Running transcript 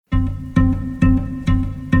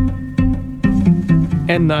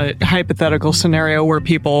in the hypothetical scenario where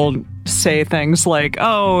people say things like,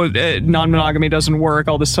 oh, non-monogamy doesn't work,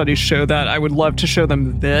 all the studies show that, I would love to show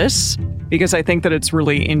them this, because I think that it's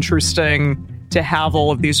really interesting to have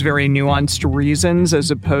all of these very nuanced reasons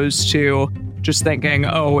as opposed to just thinking,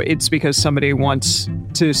 oh, it's because somebody wants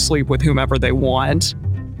to sleep with whomever they want.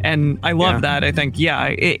 And I love that. I think,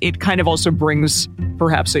 it kind of also brings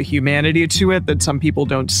perhaps a humanity to it that some people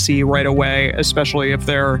don't see right away, especially if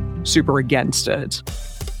they're super against it.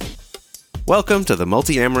 Welcome to the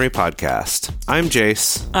Multi-Amory Podcast. I'm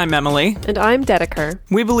Jace. I'm Emily. And I'm Dedeker.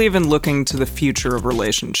 We believe in looking to the future of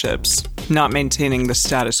relationships, not maintaining the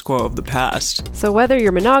status quo of the past. So whether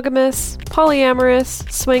you're monogamous,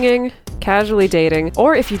 polyamorous, swinging, casually dating,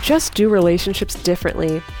 or if you just do relationships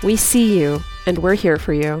differently, we see you, and we're here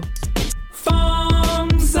for you.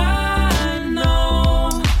 Things I know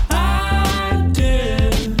I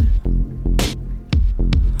did,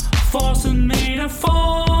 forcing me to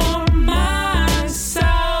form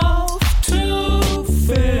myself to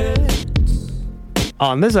fit.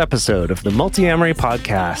 On this episode of the Multi-Amory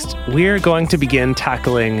Podcast, we're going to begin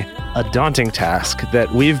tackling a daunting task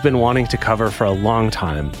that we've been wanting to cover for a long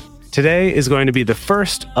time. Today is going to be the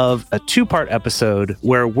first of a two-part episode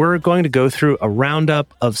where we're going to go through a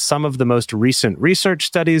roundup of some of the most recent research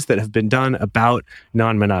studies that have been done about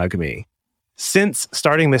non-monogamy. Since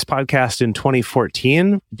starting this podcast in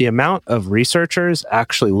 2014, the amount of researchers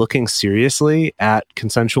actually looking seriously at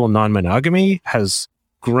consensual non-monogamy has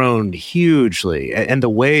grown hugely, and the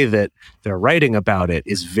way that they're writing about it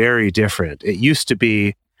is very different. It used to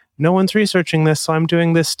be, no one's researching this, so I'm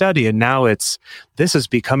doing this study. And now this is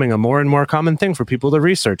becoming a more and more common thing for people to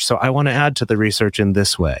research. So I want to add to the research in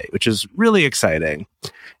this way, which is really exciting.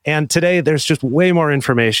 And today there's just way more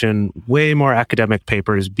information, way more academic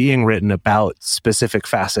papers being written about specific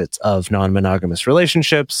facets of non-monogamous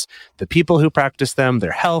relationships, the people who practice them,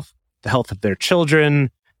 their health, the health of their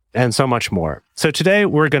children, and so much more. So today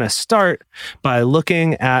we're going to start by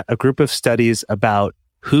looking at a group of studies about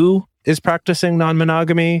who is practicing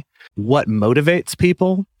non-monogamy, what motivates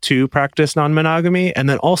people to practice non-monogamy, and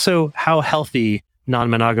then also how healthy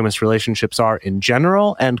non-monogamous relationships are in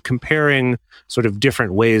general, and comparing sort of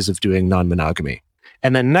different ways of doing non-monogamy.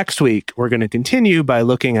 And then next week, we're going to continue by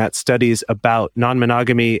looking at studies about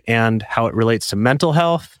non-monogamy and how it relates to mental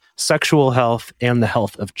health, sexual health, and the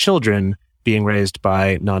health of children being raised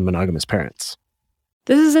by non-monogamous parents.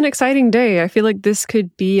 This is an exciting day. I feel like this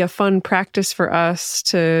could be a fun practice for us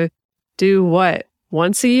to do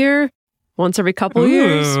once a year, once every couple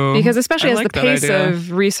years, because especially as the pace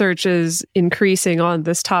of research is increasing on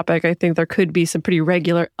this topic, I think there could be some pretty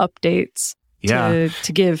regular updates to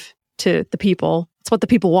give to the people. It's what the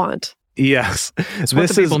people want. Yes. It's what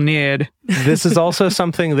the people need. This is also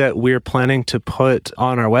something that we're planning to put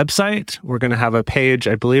on our website. We're going to have a page,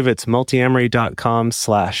 I believe it's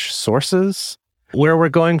multiamory.com/sources, where we're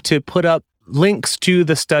going to put up links to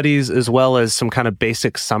the studies as well as some kind of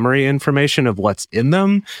basic summary information of what's in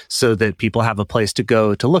them so that people have a place to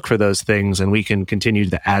go to look for those things, and we can continue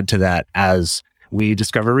to add to that as we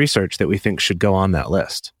discover research that we think should go on that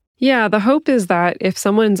list. Yeah, the hope is that if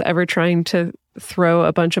someone's ever trying to throw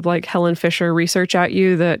a bunch of like Helen Fisher research at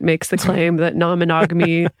you that makes the claim that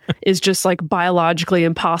non-monogamy is just like biologically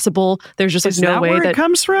impossible, there's just like no way that it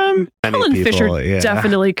comes from. Helen Fisher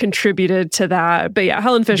definitely contributed to that. But yeah,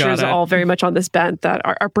 Helen Fisher is all very much on this bent that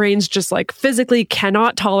our brains just like physically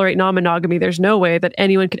cannot tolerate non-monogamy. There's no way that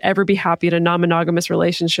anyone could ever be happy in a non-monogamous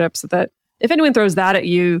relationship. So that if anyone throws that at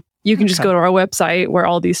you, you can just go to our website where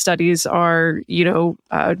all these studies are,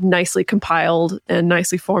 nicely compiled and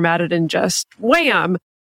nicely formatted, and just wham,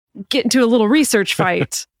 get into a little research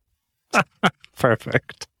fight.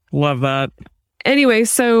 Perfect. Love that. Anyway,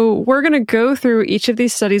 so we're going to go through each of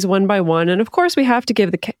these studies one by one. And of course, we have to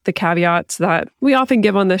give the caveats that we often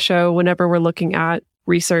give on the show whenever we're looking at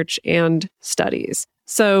research and studies.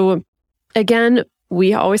 So again,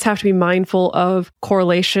 we always have to be mindful of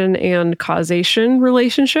correlation and causation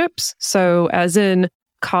relationships. So as in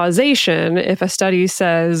causation, if a study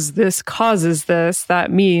says this causes this, that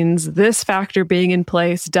means this factor being in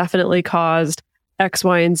place definitely caused X,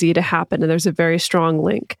 Y, and Z to happen. And there's a very strong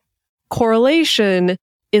link. Correlation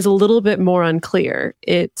is a little bit more unclear.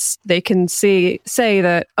 They can say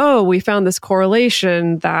that, oh, we found this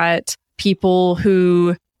correlation that people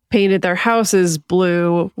who painted their houses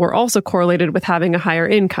blue were also correlated with having a higher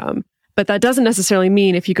income. But that doesn't necessarily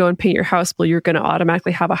mean if you go and paint your house blue, you're going to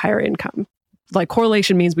automatically have a higher income. Like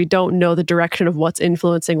correlation means we don't know the direction of what's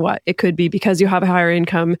influencing what. It could be because you have a higher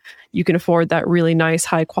income, you can afford that really nice,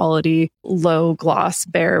 high quality, low gloss,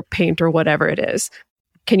 bare paint or whatever it is.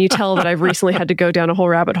 Can you tell that I've recently had to go down a whole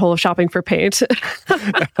rabbit hole of shopping for paint?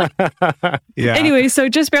 Yeah. Anyway, so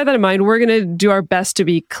just bear that in mind. We're going to do our best to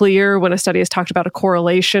be clear when a study has talked about a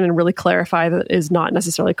correlation and really clarify that it is not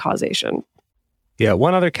necessarily causation. Yeah,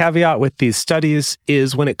 one other caveat with these studies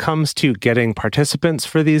is when it comes to getting participants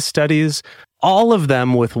for these studies, all of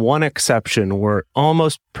them, with one exception, were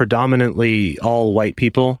almost predominantly all white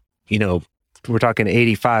people. You know, we're talking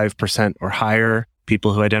 85% or higher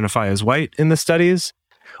people who identify as white in the studies.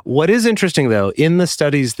 What is interesting, though, in the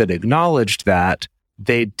studies that acknowledged that,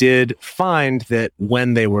 they did find that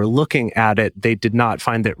when they were looking at it, they did not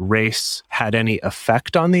find that race had any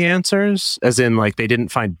effect on the answers, as in, like, they didn't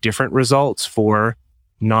find different results for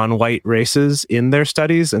non-white races in their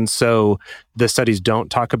studies. And so the studies don't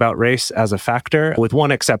talk about race as a factor, with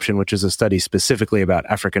one exception, which is a study specifically about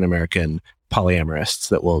African-American polyamorists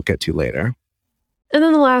that we'll get to later. And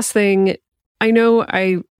then the last thing, I know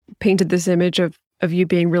I painted this image of you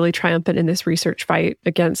being really triumphant in this research fight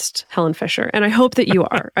against Helen Fisher. And I hope that you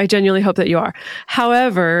are. I genuinely hope that you are.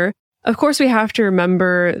 However, of course, we have to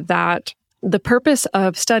remember that the purpose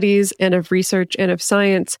of studies and of research and of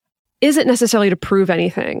science isn't necessarily to prove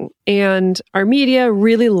anything. And our media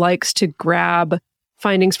really likes to grab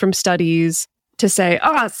findings from studies to say,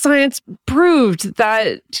 science proved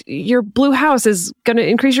that your blue house is going to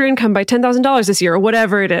increase your income by $10,000 this year, or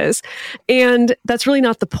whatever it is. And that's really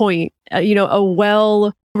not the point. A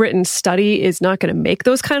well-written study is not going to make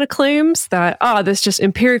those kind of claims that, this just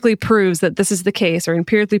empirically proves that this is the case, or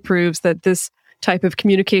empirically proves that this type of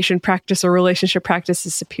communication practice or relationship practice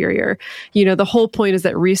is superior. The whole point is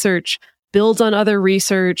that research builds on other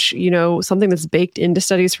research. Something that's baked into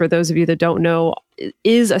studies, for those of you that don't know,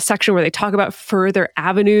 is a section where they talk about further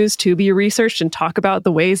avenues to be researched and talk about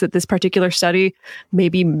the ways that this particular study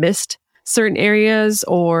maybe missed certain areas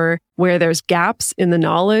or where there's gaps in the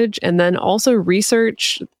knowledge. And then also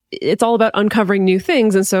research, it's all about uncovering new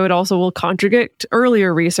things. And so it also will contradict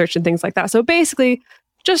earlier research and things like that. So basically,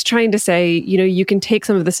 just trying to say, you can take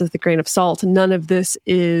some of this with a grain of salt. None of this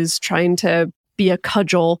is trying to be a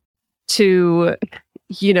cudgel to,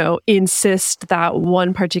 insist that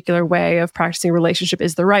one particular way of practicing relationship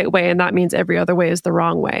is the right way. And that means every other way is the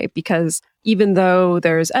wrong way. Because even though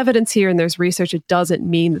there's evidence here and there's research, it doesn't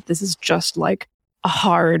mean that this is just like a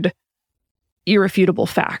hard, irrefutable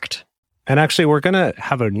fact. And actually, we're going to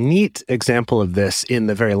have a neat example of this in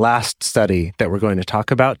the very last study that we're going to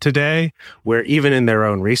talk about today, where even in their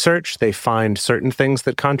own research, they find certain things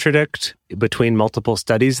that contradict between multiple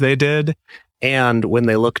studies they did. And when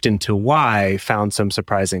they looked into why, found some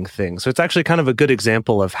surprising things. So it's actually kind of a good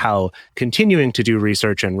example of how continuing to do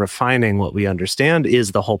research and refining what we understand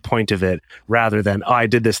is the whole point of it, rather than, I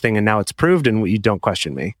did this thing and now it's proved and you don't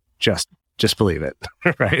question me. Just believe it,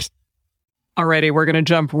 right? Alrighty, we're going to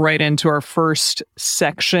jump right into our first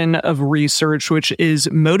section of research, which is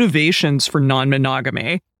motivations for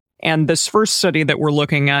non-monogamy. And this first study that we're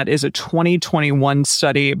looking at is a 2021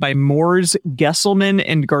 study by Moores, Gesselman,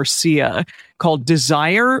 and Garcia called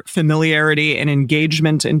Desire, Familiarity, and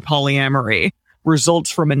Engagement in Polyamory,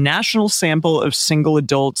 Results from a National Sample of Single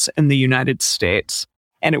Adults in the United States.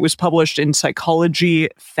 And it was published in Psychology,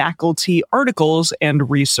 Faculty Articles,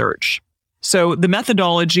 and Research. So the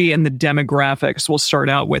methodology and the demographics we'll start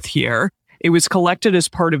out with here. It was collected as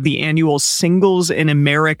part of the annual Singles in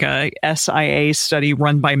America SIA study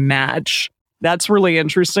run by Match. That's really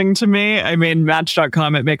interesting to me. I mean,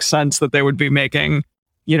 Match.com, it makes sense that they would be making,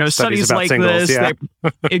 studies like singles, this. yeah.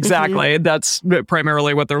 Exactly. That's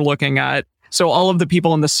primarily what they're looking at. So all of the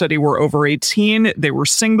people in the study were over 18. They were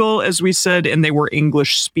single, as we said, and they were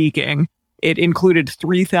English speaking. It included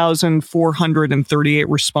 3,438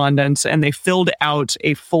 respondents, and they filled out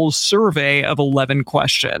a full survey of 11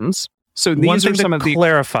 questions. So these are some of the...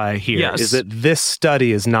 clarify here is that this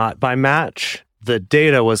study is not by Match. The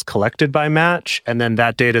data was collected by Match, and then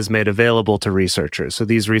that data is made available to researchers. So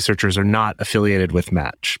these researchers are not affiliated with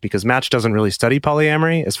Match, because Match doesn't really study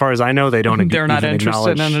polyamory. As far as I know, they don't. They're not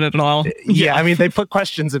interested in it at all. Yeah, I mean, they put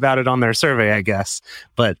questions about it on their survey, I guess,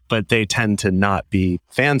 but they tend to not be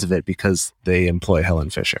fans of it because they employ Helen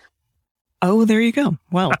Fisher. Oh, there you go.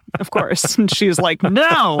 Well, of course. She's like,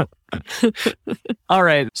 no. All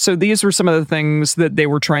right. So these were some of the things that they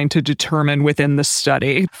were trying to determine within the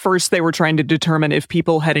study. First, they were trying to determine if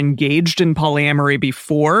people had engaged in polyamory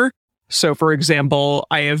before. So, for example,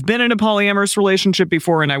 I have been in a polyamorous relationship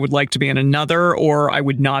before and I would like to be in another, or I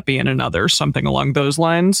would not be in another, something along those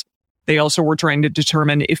lines. They also were trying to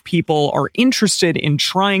determine if people are interested in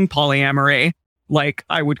trying polyamory. Like,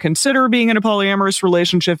 I would consider being in a polyamorous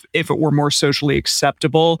relationship if it were more socially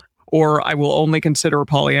acceptable, or I will only consider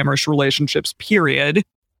polyamorous relationships, period.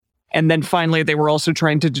 And then finally, they were also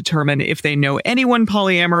trying to determine if they know anyone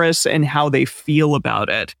polyamorous and how they feel about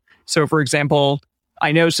it. So, for example,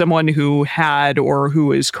 I know someone who had or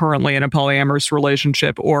who is currently in a polyamorous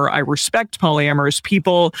relationship, or I respect polyamorous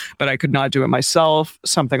people, but I could not do it myself,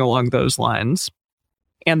 something along those lines.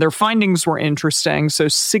 And their findings were interesting. So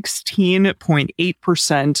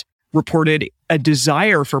 16.8% reported a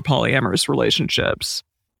desire for polyamorous relationships.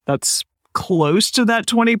 That's close to that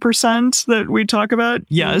 20% that we talk about.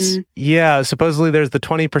 Yes. Yeah, supposedly there's the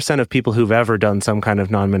 20% of people who've ever done some kind of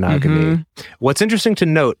non-monogamy. What's interesting to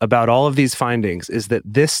note about all of these findings is that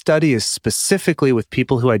this study is specifically with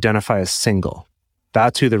people who identify as single.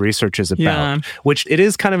 That's who the research is about, which it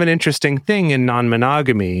is kind of an interesting thing in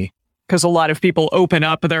non-monogamy. Because a lot of people open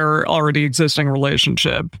up their already existing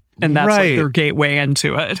relationship, and that's like their gateway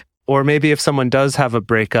into it. Or maybe if someone does have a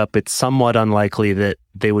breakup, it's somewhat unlikely that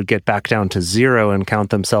they would get back down to zero and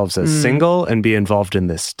count themselves as single and be involved in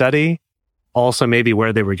this study. Also, maybe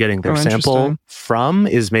where they were getting their sample from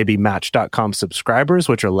is maybe Match.com subscribers,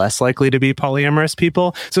 which are less likely to be polyamorous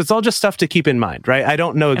people. So it's all just stuff to keep in mind, right? I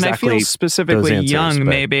don't know exactly. And I feel specifically answers, young,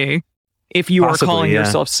 maybe. If you are calling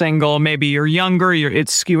yourself single, maybe you're younger,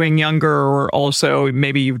 it's skewing younger, or also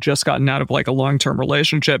maybe you've just gotten out of like a long-term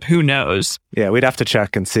relationship. Who knows? Yeah, we'd have to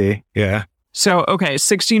check and see. Yeah. So, okay,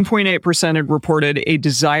 16.8% had reported a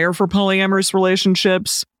desire for polyamorous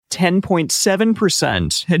relationships.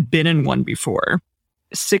 10.7% had been in one before.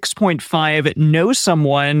 6.5% know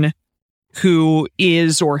someone who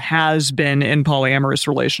is or has been in polyamorous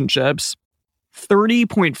relationships.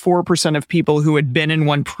 30.4% of people who had been in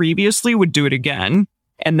one previously would do it again.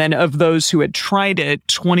 And then of those who had tried it,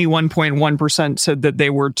 21.1% said that they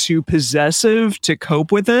were too possessive to cope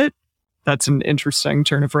with it. That's an interesting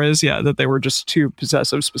turn of phrase. Yeah, that they were just too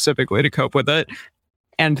possessive specifically to cope with it.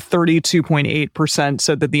 And 32.8%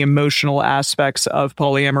 said that the emotional aspects of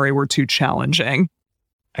polyamory were too challenging.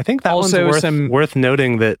 I think that also one's worth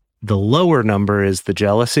noting that the lower number is the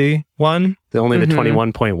jealousy one. Only the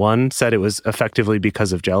 21.1 said it was effectively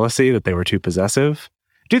because of jealousy, that they were too possessive.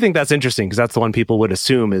 I do think that's interesting because that's the one people would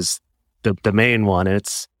assume is the main one.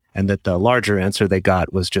 And that the larger answer they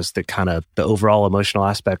got was just the kind of the overall emotional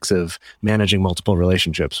aspects of managing multiple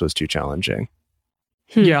relationships was too challenging.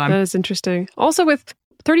 Yeah, that is interesting. Also, with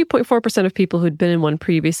 30.4% of people who'd been in one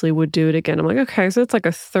previously would do it again. I'm like, okay, so it's like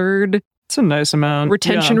a third. It's a nice amount.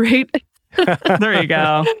 Retention rate. There you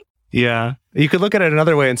go. Yeah. You could look at it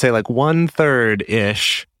another way and say like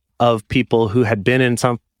 1/3-ish of people who had been in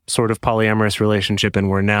some sort of polyamorous relationship and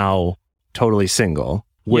were now totally single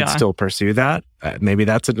would still pursue that. Maybe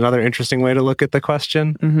that's another interesting way to look at the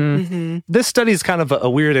question. This study is kind of a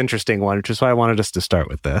weird, interesting one, which is why I wanted us to start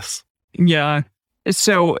with this. Yeah.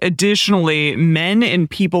 So additionally, men and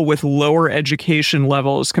people with lower education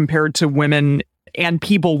levels compared to women and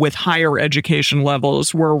people with higher education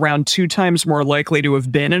levels were around 2 times more likely to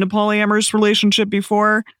have been in a polyamorous relationship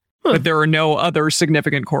before, but there are no other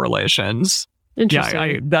significant correlations.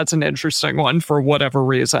 Interesting. Yeah, that's an interesting one for whatever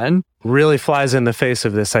reason. Really flies in the face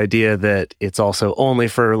of this idea that it's also only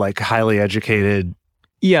for like highly educated,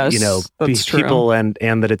 people and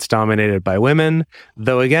that it's dominated by women.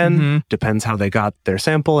 Though again, depends how they got their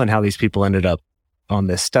sample and how these people ended up on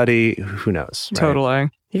this study. Who knows? Right? Totally.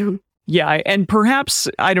 Yeah. Yeah, and perhaps,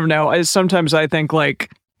 I don't know, sometimes I think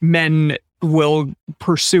like men will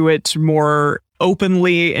pursue it more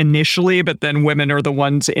openly initially, but then women are the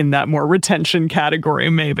ones in that more retention category,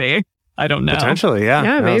 maybe. I don't know. Potentially, yeah.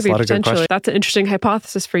 Yeah, maybe, potentially. That's an interesting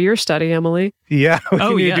hypothesis for your study, Emily. Yeah.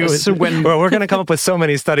 So well, we're going to come up with so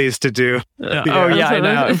many studies to do. I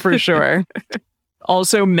know, for sure.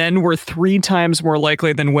 Also, men were 3 times more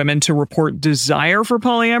likely than women to report desire for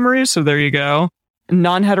polyamory, so there you go.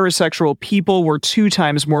 Non-heterosexual people were 2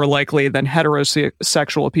 times more likely than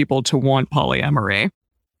heterosexual people to want polyamory.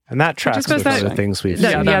 And that tracks with other things we've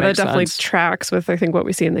seen. That definitely tracks with, I think, what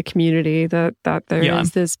we see in the community, that there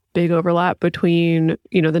is this big overlap between,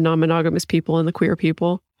 the non-monogamous people and the queer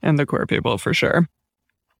people. And the queer people, for sure.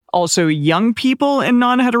 Also, young people and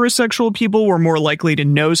non-heterosexual people were more likely to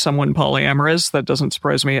know someone polyamorous. That doesn't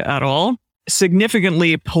surprise me at all.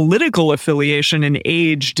 Significantly, political affiliation and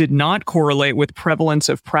age did not correlate with prevalence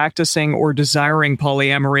of practicing or desiring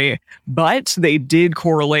polyamory, but they did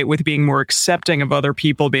correlate with being more accepting of other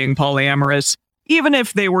people being polyamorous, even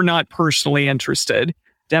if they were not personally interested.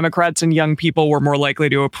 Democrats and young people were more likely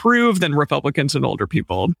to approve than Republicans and older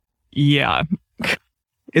people. Yeah.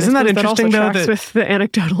 Isn't that interesting, though? That with the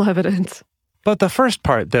anecdotal evidence. But the first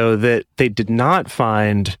part, though, that they did not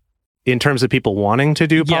find, in terms of people wanting to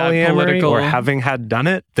do polyamory or having had done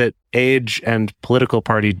it, that age and political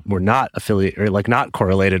party were not affiliated or like not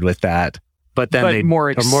correlated with that. but then But they more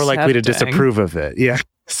are more likely to accepting. disapprove of it. Yeah.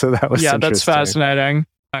 So that was Yeah, that's interesting. fascinating.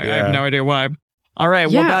 I Yeah. have no idea why. All right.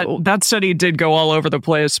 Yeah. Well, that study did go all over the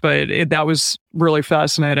place, but that was really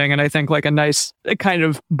fascinating. And I think like a nice kind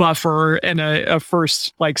of buffer and a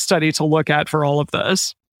first like study to look at for all of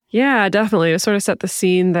this. Yeah, definitely. To sort of set the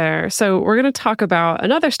scene there. So we're going to talk about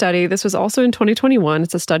another study. This was also in 2021.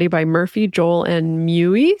 It's a study by Murphy, Joel, and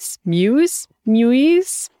Mewes.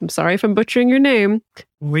 I'm sorry if I'm butchering your name,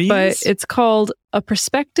 but it's called A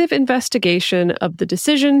Prospective Investigation of the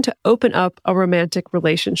Decision to Open Up a Romantic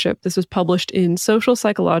Relationship. This was published in Social,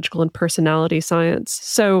 Psychological, and Personality Science.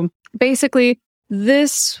 So basically,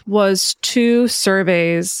 this was 2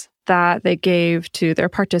 surveys that they gave to their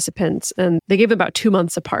participants, and they gave about 2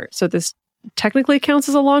 months apart. So this technically counts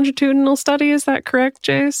as a longitudinal study. Is that correct,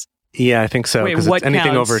 Jace? Yeah, I think so. Wait, Because what it's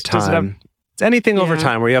anything counts? over Does it have- time. It's anything over Yeah.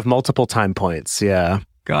 time where you have multiple time points. Yeah.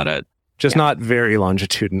 Got it. Just not very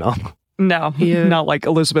longitudinal. No, Yeah. not like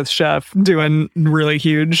Elizabeth Sheff doing really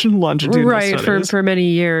huge longitudinal Right, studies. for many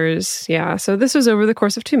years. Yeah. So this was over the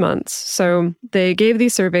course of 2 months. So they gave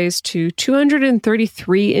these surveys to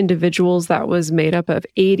 233 individuals that was made up of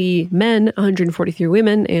 80 men, 143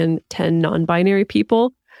 women, and 10 non-binary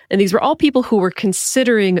people. And these were all people who were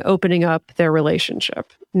considering opening up their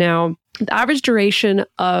relationship. Now, the average duration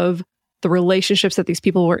of the relationships that these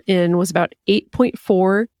people were in was about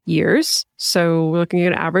 8.4 years. So we're looking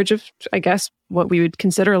at an average of, I guess, what we would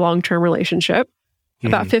consider a long-term relationship.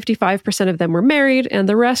 About 55% of them were married, and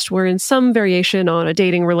the rest were in some variation on a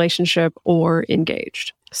dating relationship or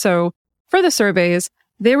engaged. So for the surveys,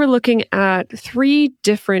 they were looking at 3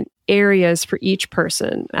 different areas for each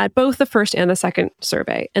person at both the first and the second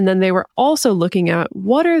survey. And then they were also looking at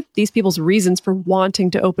what are these people's reasons for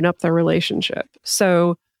wanting to open up their relationship.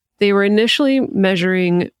 So they were initially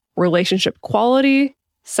measuring relationship quality,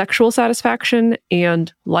 sexual satisfaction,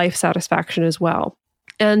 and life satisfaction as well.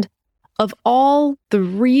 And of all the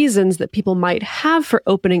reasons that people might have for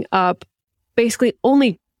opening up, basically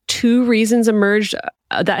only 2 reasons emerged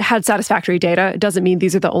that had satisfactory data. It doesn't mean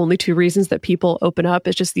these are the only 2 reasons that people open up.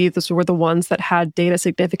 It's just these were the ones that had data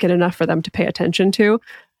significant enough for them to pay attention to.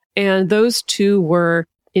 And those 2 were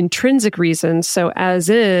intrinsic reasons. So as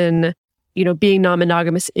in, being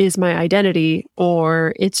non-monogamous is my identity,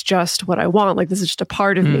 or it's just what I want. Like, this is just a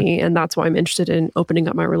part of me, and that's why I'm interested in opening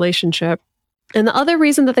up my relationship. And the other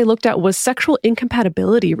reason that they looked at was sexual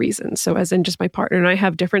incompatibility reasons. So as in, just my partner and I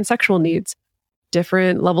have different sexual needs,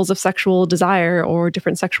 different levels of sexual desire, or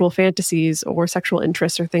different sexual fantasies or sexual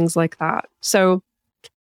interests or things like that. So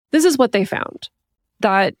this is what they found,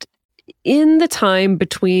 that in the time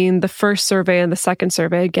between the first survey and the second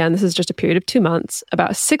survey, again, this is just a period of 2 months,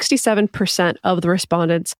 about 67% of the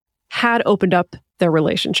respondents had opened up their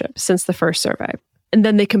relationship since the first survey. And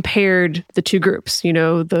then they compared the 2 groups,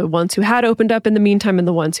 the ones who had opened up in the meantime and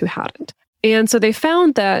the ones who hadn't. And so they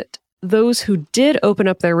found that those who did open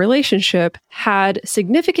up their relationship had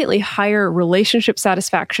significantly higher relationship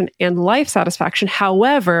satisfaction and life satisfaction.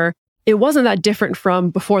 However, it wasn't that different from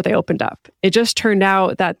before they opened up. It just turned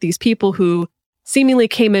out that these people who seemingly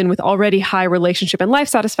came in with already high relationship and life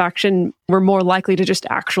satisfaction were more likely to just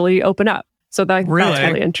actually open up. So that's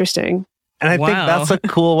really interesting. And I think that's a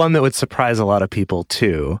cool one that would surprise a lot of people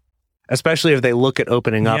too, especially if they look at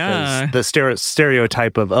opening up as the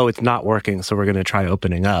stereotype of, oh, it's not working, so we're going to try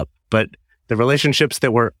opening up. But the relationships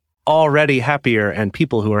that were already happier and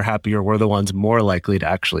people who are happier were the ones more likely to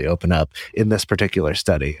actually open up in this particular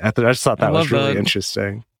study. I just thought that was really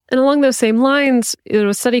interesting. And along those same lines,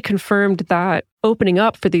 a study confirmed that opening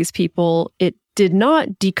up for these people, it did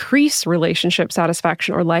not decrease relationship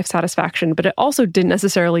satisfaction or life satisfaction, but it also didn't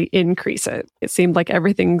necessarily increase it. It seemed like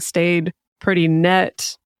everything stayed pretty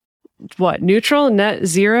net, neutral, net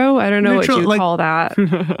zero? I don't know what you call that.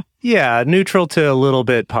 Yeah, neutral to a little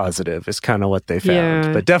bit positive is kind of what they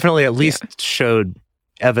found, but definitely at least showed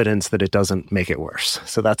evidence that it doesn't make it worse.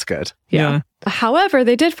 So that's good. Yeah. However,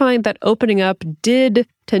 they did find that opening up did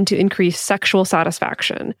tend to increase sexual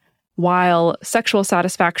satisfaction, while sexual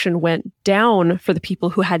satisfaction went down for the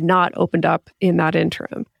people who had not opened up in that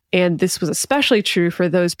interim. And this was especially true for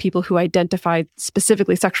those people who identified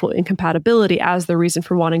specifically sexual incompatibility as the reason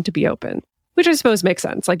for wanting to be open, which I suppose makes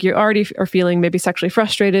sense. Like, you already are feeling maybe sexually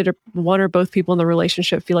frustrated, or one or both people in the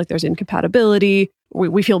relationship feel like there's incompatibility.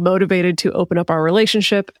 We feel motivated to open up our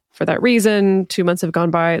relationship for that reason. 2 months have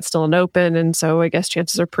gone by, it's still unopened. And so I guess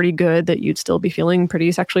chances are pretty good that you'd still be feeling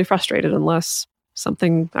pretty sexually frustrated unless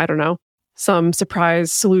something, I don't know, some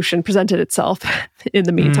surprise solution presented itself in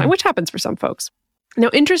the meantime, which happens for some folks. Now,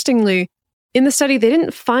 interestingly, in the study, they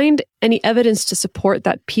didn't find any evidence to support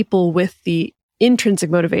that people with the intrinsic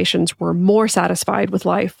motivations were more satisfied with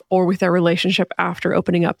life or with their relationship after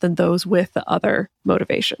opening up than those with the other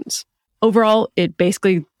motivations. Overall, it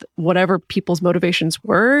basically, whatever people's motivations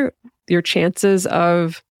were, your chances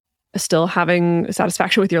of still having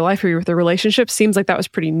satisfaction with your life or with the relationship seems like that was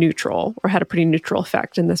pretty neutral or had a pretty neutral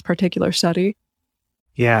effect in this particular study.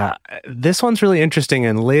 Yeah, this one's really interesting.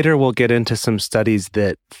 And later we'll get into some studies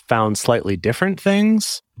that found slightly different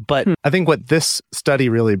things. But I think what this study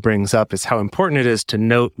really brings up is how important it is to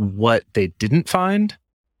note what they didn't find,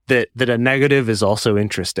 that a negative is also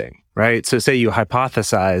interesting, right? So say you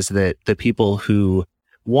hypothesize that the people who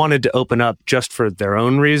wanted to open up just for their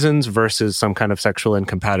own reasons versus some kind of sexual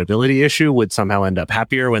incompatibility issue would somehow end up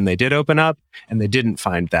happier when they did open up, and they didn't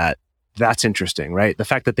find that. That's interesting, right? The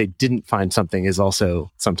fact that they didn't find something is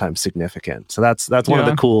also sometimes significant. So that's one of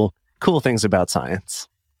the cool things about science.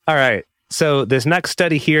 All right. So this next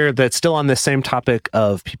study here that's still on this same topic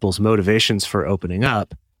of people's motivations for opening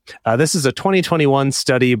up. This is a 2021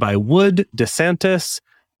 study by Wood, DeSantis,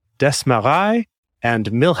 Desmarais,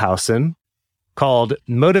 and Milhausen called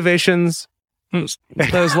Motivations.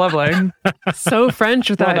 That was lovely. So French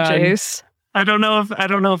with that, Well done. Jace. I don't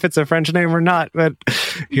know if it's a French name or not, but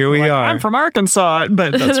here we are. I'm from Arkansas,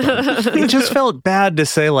 but that's fine. It just felt bad to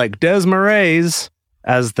say like Desmarais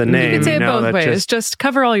as the name. You can say it both that ways. Just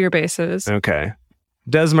cover all your bases. Okay.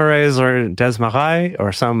 Desmarais or Desmarais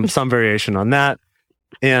or some variation on that.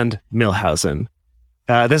 And Milhausen.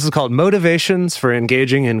 This is called Motivations for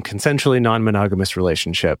Engaging in Consensually Non-Monogamous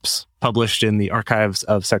Relationships, published in the Archives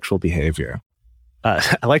of Sexual Behavior.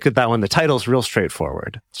 I like that one. The title's real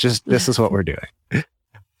straightforward. It's just, this is what we're doing.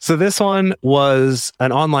 So this one was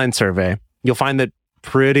an online survey. You'll find that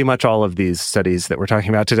pretty much all of these studies that we're talking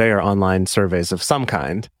about today are online surveys of some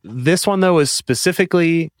kind. This one, though, is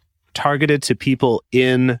specifically targeted to people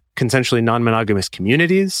in consensually non-monogamous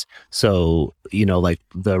communities. So, like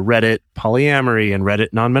the Reddit polyamory and Reddit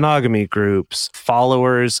non-monogamy groups,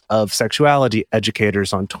 followers of sexuality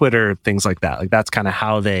educators on Twitter, things like that. Like that's kind of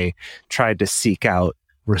how they tried to seek out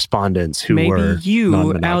respondents who were maybe you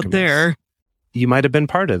non-monogamous. out there. You might have been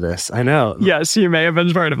part of this. I know. Yes, you may have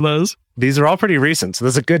been part of those. These are all pretty recent, so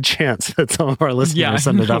there's a good chance that some of our listeners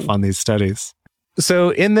ended up on these studies. So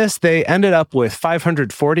in this, they ended up with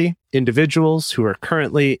 540 individuals who are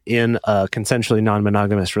currently in a consensually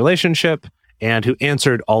non-monogamous relationship and who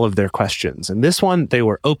answered all of their questions. And this one, they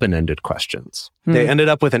were open-ended questions. They ended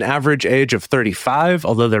up with an average age of 35,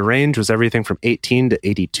 although their range was everything from 18 to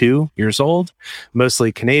 82 years old,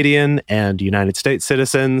 mostly Canadian and United States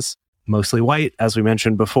citizens, mostly white, as we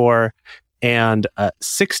mentioned before. And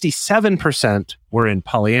 67% were in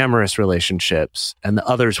polyamorous relationships, and the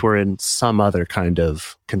others were in some other kind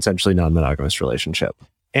of consensually non-monogamous relationship.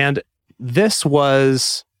 And this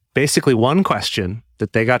was basically one question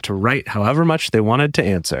that they got to write however much they wanted to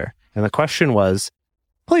answer. And the question was,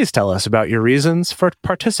 please tell us about your reasons for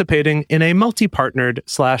participating in a multi-partnered /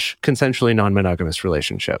 consensually non-monogamous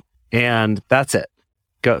relationship. And that's it.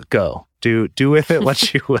 Go. Do with it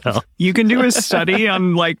what you will. You can do a study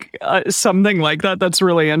on something like that. That's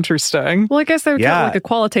really interesting. Well, I guess they would call it like a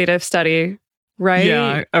qualitative study, right?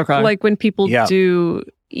 Yeah. Okay. Like when people do,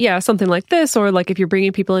 something like this, or like if you're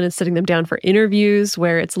bringing people in and sitting them down for interviews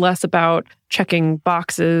where it's less about checking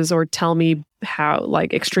boxes or tell me how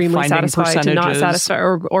like extremely Finding satisfied to not satisfied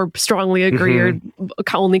or strongly agree or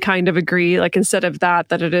only kind of agree. Like instead of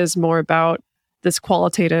that it is more about this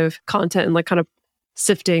qualitative content and like kind of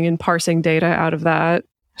sifting and parsing data out of that.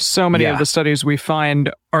 So many of the studies we find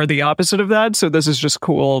are the opposite of that. So this is just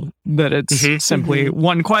cool that it's simply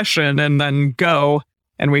one question and then go,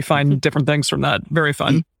 and we find different things from that. Very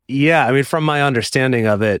fun. Yeah. I mean, from my understanding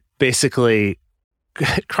of it, basically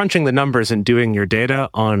crunching the numbers and doing your data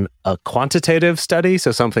on a quantitative study.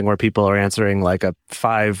 So something where people are answering like a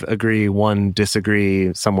 5 agree, 1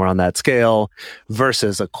 disagree, somewhere on that scale,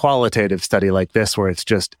 versus a qualitative study like this, where it's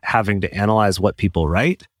just having to analyze what people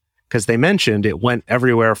write. Because they mentioned it went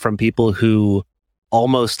everywhere from people who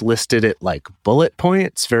almost listed it like bullet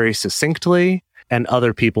points very succinctly, and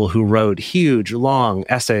other people who wrote huge, long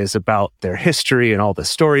essays about their history and all the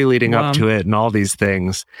story leading up to it and all these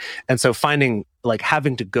things. And so having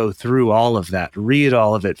to go through all of that, read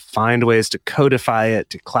all of it, find ways to codify it,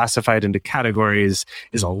 to classify it into categories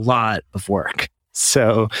is a lot of work.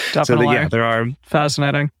 So there are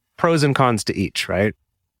fascinating pros and cons to each, right?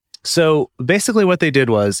 So basically what they did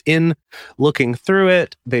was, in looking through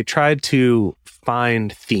it, they tried to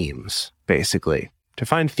find themes, to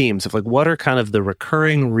find themes of like, what are kind of the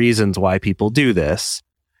recurring reasons why people do this?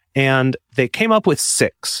 And they came up with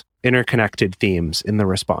 6 interconnected themes in the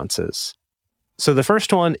responses. So the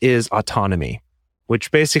first one is autonomy, which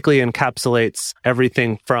basically encapsulates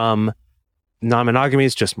everything from non-monogamy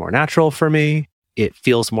is just more natural for me. It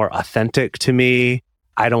feels more authentic to me.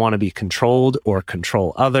 I don't want to be controlled or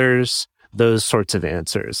control others. Those sorts of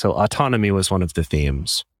answers. So autonomy was one of the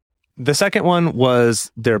themes. The second one was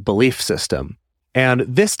their belief system. And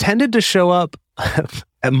this tended to show up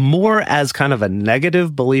more as kind of a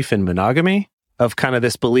negative belief in monogamy, of kind of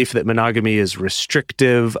this belief that monogamy is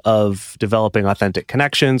restrictive of developing authentic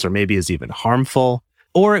connections, or maybe is even harmful.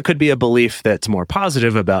 Or it could be a belief that's more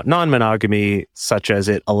positive about non-monogamy, such as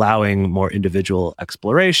it allowing more individual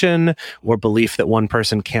exploration, or belief that one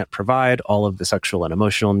person can't provide all of the sexual and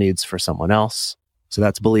emotional needs for someone else. So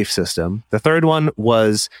that's belief system. The third one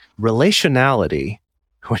was relationality,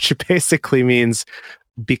 which basically means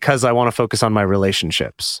because I want to focus on my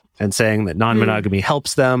relationships, and saying that non-monogamy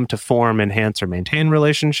helps them to form, enhance, or maintain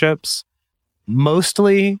relationships.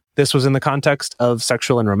 Mostly, this was in the context of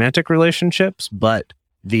sexual and romantic relationships, but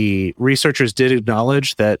the researchers did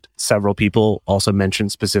acknowledge that several people also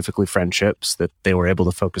mentioned specifically friendships, that they were able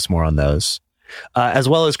to focus more on those, as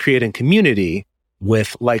well as creating community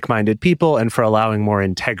with like-minded people and for allowing more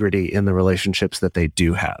integrity in the relationships that they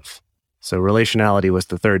do have. So relationality was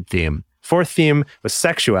the third theme. Fourth theme was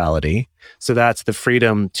sexuality. So that's the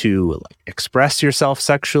freedom to express yourself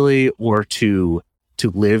sexually or to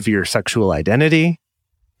live your sexual identity,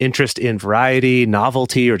 interest in variety,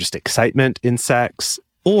 novelty, or just excitement in sex,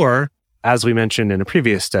 or, as we mentioned in a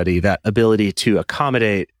previous study, that ability to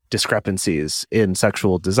accommodate discrepancies in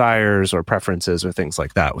sexual desires or preferences or things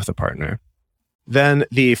like that with a partner. Then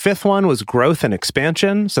the fifth one was growth and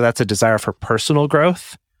expansion. So that's a desire for personal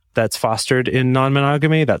growth that's fostered in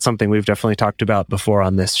non-monogamy. That's something we've definitely talked about before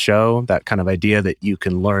on this show, that kind of idea that you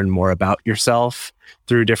can learn more about yourself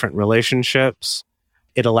through different relationships.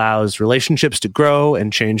 It allows relationships to grow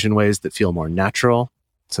and change in ways that feel more natural.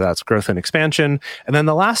 So that's growth and expansion. And then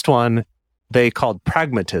the last one they called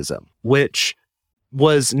pragmatism, which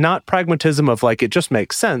was not pragmatism of like, it just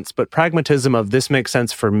makes sense, but pragmatism of this makes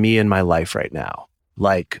sense for me in my life right now.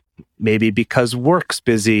 Like maybe because work's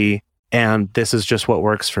busy and this is just what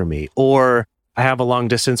works for me. Or I have a long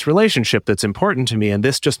distance relationship that's important to me and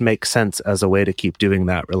this just makes sense as a way to keep doing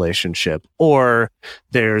that relationship. Or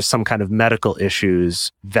there's some kind of medical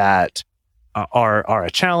issues that are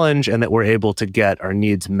a challenge and that we're able to get our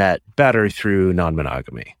needs met better through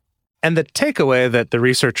non-monogamy. And the takeaway that the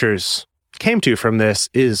researchers came to from this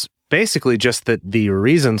is basically just that the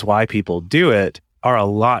reasons why people do it are a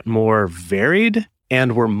lot more varied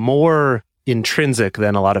and were more intrinsic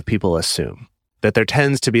than a lot of people assume. That there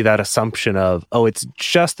tends to be that assumption of, oh, it's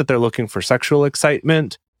just that they're looking for sexual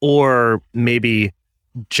excitement, or maybe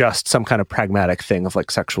just some kind of pragmatic thing of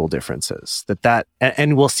like sexual differences.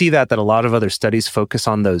 And we'll see that a lot of other studies focus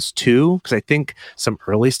on those too, because I think some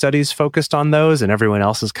early studies focused on those and everyone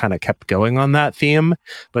else has kind of kept going on that theme.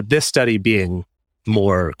 But this study, being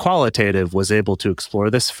more qualitative, was able to explore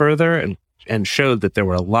this further and showed that there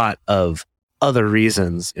were a lot of other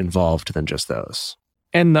reasons involved than just those.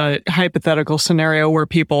 In the hypothetical scenario where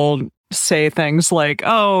people say things like,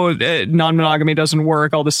 oh, non-monogamy doesn't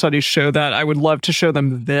work, all the studies show that, I would love to show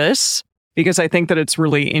them this, because I think that it's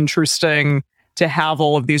really interesting to have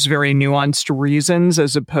all of these very nuanced reasons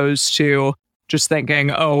as opposed to just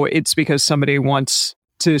thinking, oh, it's because somebody wants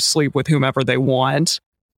to sleep with whomever they want.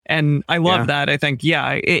 And I love that. I think,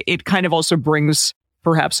 it kind of also brings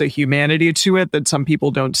perhaps a humanity to it that some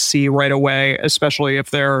people don't see right away, especially if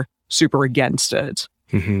they're super against it.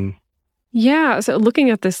 Mm-hmm. Yeah. So looking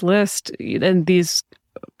at this list and these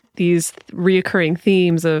reoccurring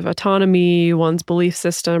themes of autonomy, one's belief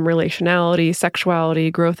system, relationality, sexuality,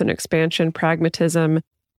 growth and expansion, pragmatism,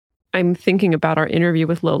 I'm thinking about our interview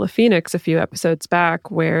with Lola Phoenix a few episodes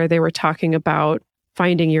back, where they were talking about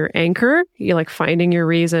finding your anchor, finding your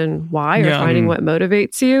reason why, or finding what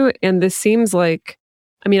motivates you. And this seems like,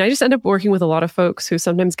 I just end up working with a lot of folks who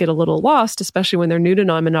sometimes get a little lost, especially when they're new to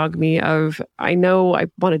non-monogamy, of, I know I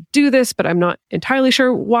want to do this, but I'm not entirely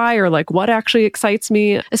sure why, or like what actually excites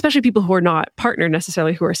me, especially people who are not partnered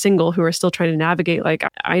necessarily, who are single, who are still trying to navigate, like,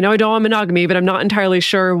 I know I don't want monogamy, but I'm not entirely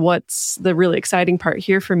sure what's the really exciting part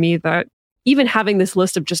here for me. That even having this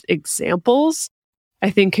list of just examples, I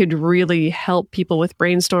think could really help people with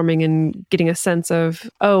brainstorming and getting a sense of,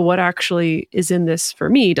 oh, what actually is in this for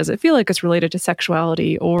me? Does it feel like it's related to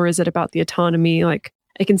sexuality, or is it about the autonomy? Like,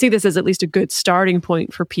 I can see this as at least a good starting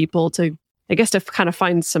point for people to, I guess, to kind of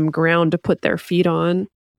find some ground to put their feet on.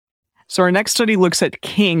 So our next study looks at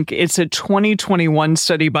kink. It's a 2021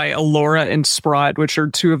 study by Alora and Sprott, which are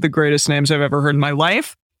two of the greatest names I've ever heard in my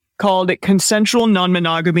life, called Consensual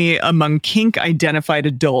Non-Monogamy Among Kink-Identified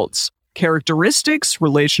Adults: Characteristics,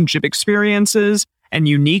 Relationship Experiences, and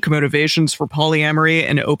unique motivations for polyamory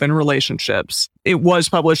and open relationships. It was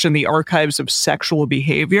published in the Archives of Sexual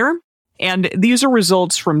Behavior. And these are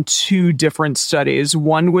results from two different studies.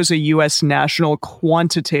 One was a U.S. national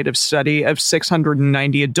quantitative study of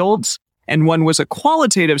 690 adults, and one was a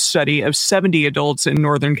qualitative study of 70 adults in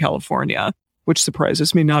Northern California, which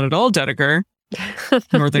surprises me not at all, Dedeker.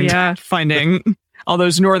 Finding all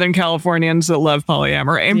those Northern Californians that love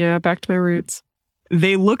polyamory. Yeah, back to my roots.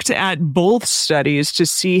 They looked at both studies to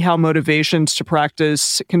see how motivations to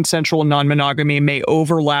practice consensual non-monogamy may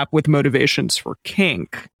overlap with motivations for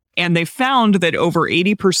kink. And they found that over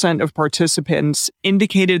 80% of participants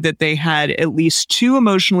indicated that they had at least 2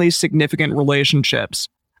 emotionally significant relationships.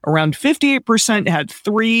 Around 58% had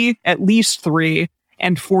 3, at least 3,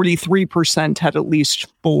 and 43% had at least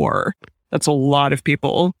 4. That's a lot of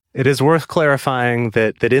people. It is worth clarifying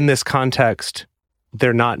that in this context,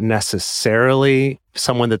 they're not necessarily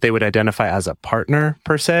someone that they would identify as a partner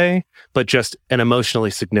per se, but just an emotionally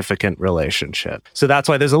significant relationship. So that's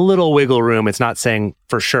why there's a little wiggle room. It's not saying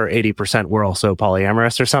for sure 80% were also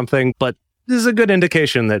polyamorous or something, but this is a good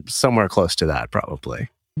indication that somewhere close to that probably.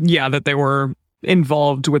 Yeah, that they were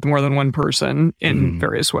involved with more than one person in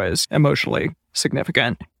various ways, emotionally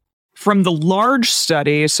significant. From the large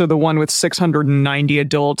study, so the one with 690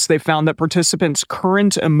 adults, they found that participants'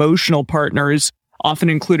 current emotional partners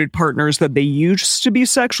often included partners that they used to be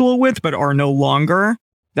sexual with but are no longer.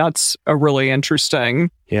 That's a really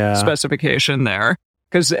interesting specification there.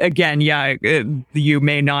 Because again, you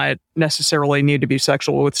may not necessarily need to be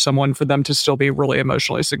sexual with someone for them to still be really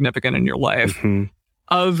emotionally significant in your life.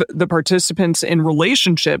 Of the participants in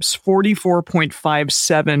relationships,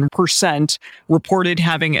 44.57% reported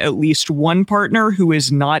having at least one partner who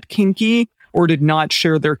is not kinky or did not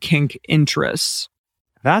share their kink interests.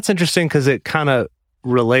 That's interesting because it kind of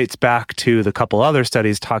relates back to the couple other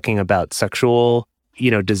studies talking about sexual,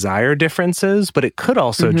 desire differences, but it could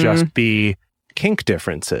also just be kink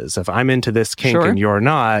differences. If I'm into this kink and you're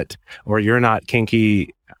not, or you're not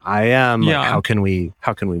kinky, I am. Like, how can we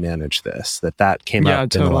manage this? That came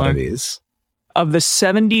up in a lot of these. Of the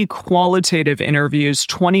 70 qualitative interviews,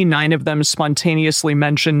 29 of them spontaneously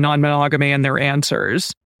mentioned non-monogamy in their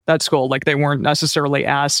answers. That's cool. Like they weren't necessarily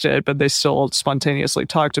asked it, but they still spontaneously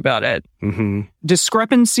talked about it.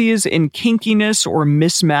 Discrepancies in kinkiness or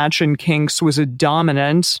mismatch in kinks was a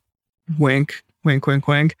dominant, wink, wink, wink,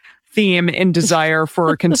 wink, theme in desire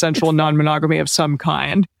for consensual non-monogamy of some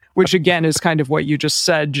kind, which again is kind of what you just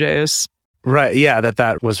said, Jace. Right. Yeah,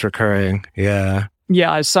 that was recurring. Yeah.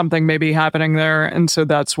 Yeah, something may be happening there. And so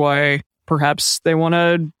that's why perhaps they want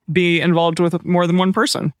to be involved with more than one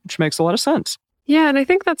person, which makes a lot of sense. Yeah, and I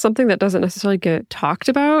think that's something that doesn't necessarily get talked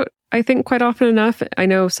about, I think, quite often enough. I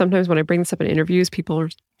know sometimes when I bring this up in interviews, people are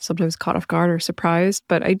sometimes caught off guard or surprised.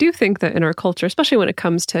 But I do think that in our culture, especially when it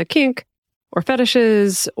comes to kink or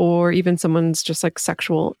fetishes or even someone's just like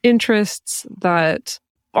sexual interests, that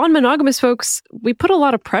on monogamous folks, we put a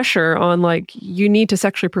lot of pressure on like, you need to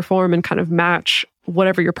sexually perform and kind of match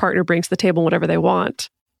whatever your partner brings to the table, whatever they want.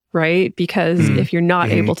 Right? Because if you're not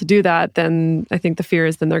able to do that, then I think the fear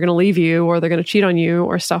is then they're going to leave you or they're going to cheat on you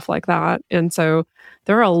or stuff like that. And so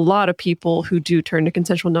there are a lot of people who do turn to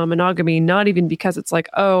consensual non-monogamy, not even because it's like,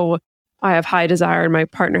 oh, I have high desire and my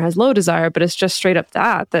partner has low desire, but it's just straight up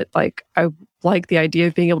that like, I like the idea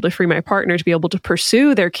of being able to free my partner to be able to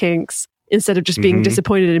pursue their kinks instead of just being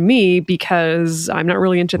disappointed in me because I'm not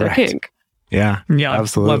really into their kink. Yeah,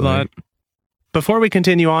 absolutely. Love that. Before we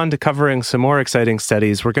continue on to covering some more exciting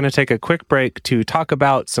studies, we're going to take a quick break to talk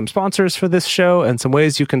about some sponsors for this show and some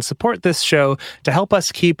ways you can support this show to help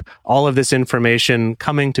us keep all of this information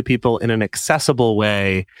coming to people in an accessible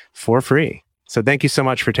way for free. So thank you so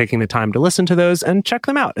much for taking the time to listen to those and check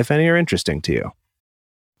them out if any are interesting to you.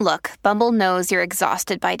 Look, Bumble knows you're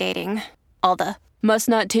exhausted by dating. All the must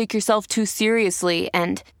not take yourself too seriously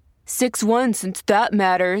and 6'1" since that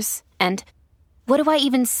matters. And what do I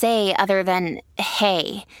even say other than,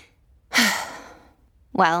 hey?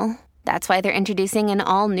 Well, that's why they're introducing an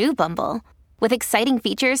all-new Bumble, with exciting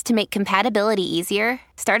features to make compatibility easier,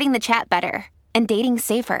 starting the chat better, and dating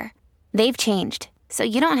safer. They've changed, so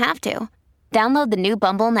you don't have to. Download the new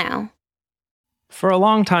Bumble now. For a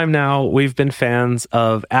long time now, we've been fans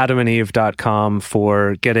of adamandeve.com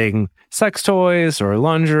for getting sex toys or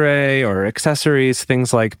lingerie or accessories,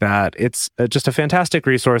 things like that. It's just a fantastic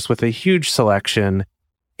resource with a huge selection.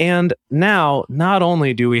 And now, not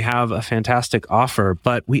only do we have a fantastic offer,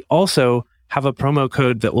 but we also have a promo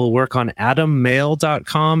code that will work on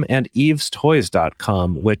adammail.com and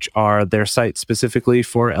evestoys.com, which are their sites specifically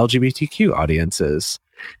for LGBTQ audiences.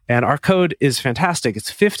 And our code is fantastic.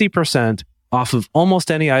 It's 50% off of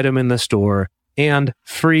almost any item in the store, and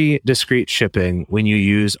free discreet shipping when you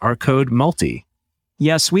use our code MULTI.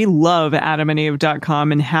 Yes, we love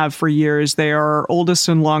adamandeve.com and have for years. They are our oldest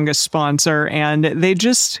and longest sponsor, and they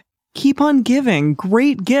just keep on giving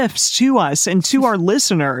great gifts to us and to our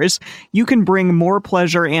listeners. You can bring more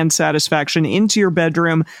pleasure and satisfaction into your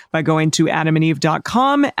bedroom by going to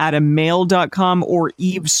adamandeve.com, adammail.com, or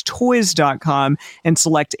evestoys.com and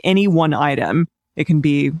select any one item. It can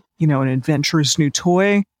be, an adventurous new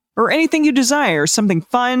toy or anything you desire, something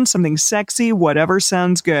fun, something sexy, whatever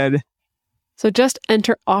sounds good. So just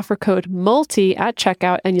enter offer code MULTI at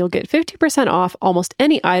checkout and you'll get 50% off almost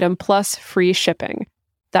any item plus free shipping.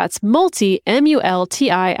 That's MULTI,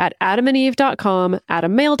 M-U-L-T-I, at adamandeve.com,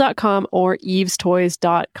 adammail.com, or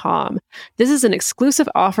evestoys.com. This is an exclusive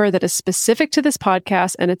offer that is specific to this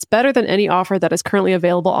podcast, and it's better than any offer that is currently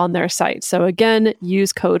available on their site. So again,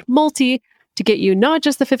 use code MULTI to get you not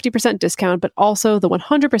just the 50% discount, but also the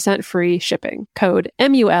 100% free shipping. Code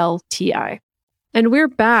MULTI. And we're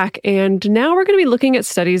back, and now we're going to be looking at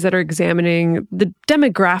studies that are examining the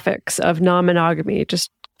demographics of non-monogamy,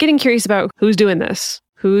 just getting curious about who's doing this.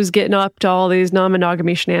 Who's getting up to all these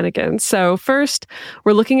non-monogamy shenanigans? So first,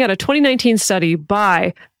 we're looking at a 2019 study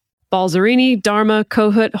by Balzerini, Dharma,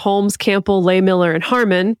 Kohut, Holmes, Campbell, Lay-Miller, and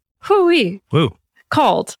Harmon,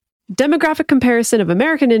 called Demographic Comparison of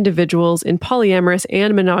American Individuals in Polyamorous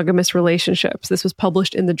and Monogamous Relationships. This was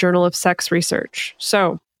published in the Journal of Sex Research.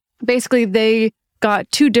 So basically, they got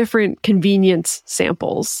two different convenience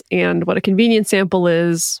samples. And what a convenience sample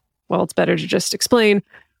is, well, it's better to just explain.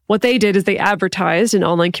 What they did is they advertised in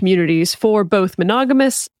online communities for both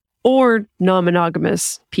monogamous or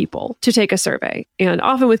non-monogamous people to take a survey. And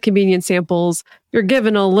often with convenience samples, you're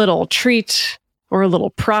given a little treat or a little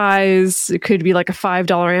prize. It could be like a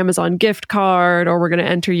 $5 Amazon gift card, or we're going to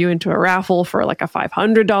enter you into a raffle for like a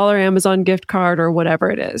 $500 Amazon gift card or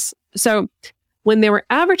whatever it is. So when they were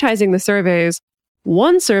advertising the surveys,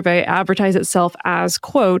 one survey advertised itself as,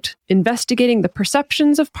 quote, investigating the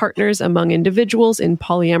perceptions of partners among individuals in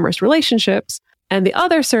polyamorous relationships. And the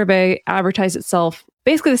other survey advertised itself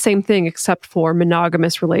basically the same thing except for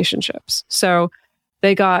monogamous relationships. So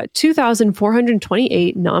they got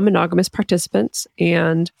 2,428 non-monogamous participants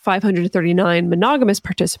and 539 monogamous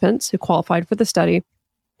participants who qualified for the study.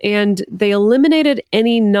 And they eliminated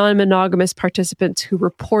any non-monogamous participants who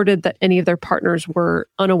reported that any of their partners were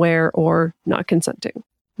unaware or not consenting,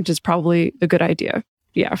 which is probably a good idea.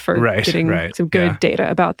 Yeah, for getting some good data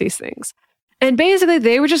about these things. And basically,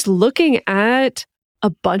 they were just looking at a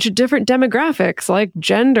bunch of different demographics like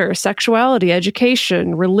gender, sexuality,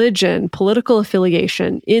 education, religion, political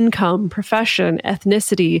affiliation, income, profession,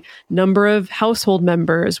 ethnicity, number of household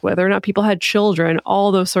members, whether or not people had children,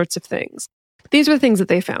 all those sorts of things. These were the things that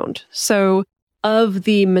they found. So of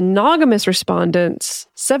the monogamous respondents,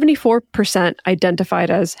 74% identified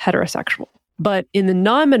as heterosexual. But in the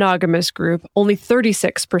non-monogamous group, only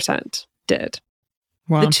 36% did.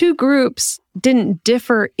 Wow. The two groups didn't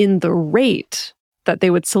differ in the rate that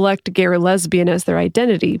they would select gay or lesbian as their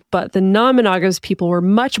identity, but the non-monogamous people were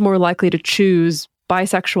much more likely to choose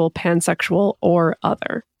bisexual, pansexual, or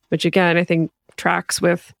other, which again, I think tracks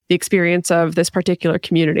with the experience of this particular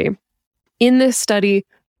community. In this study,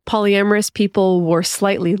 polyamorous people were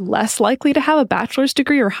slightly less likely to have a bachelor's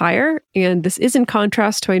degree or higher. And this is in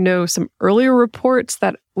contrast to, I know, some earlier reports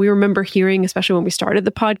that we remember hearing, especially when we started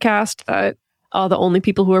the podcast, that the only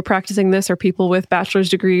people who are practicing this are people with bachelor's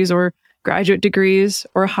degrees or graduate degrees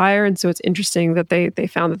or higher. And so it's interesting that they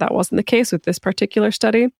found that that wasn't the case with this particular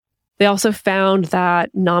study. They also found that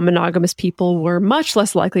non-monogamous people were much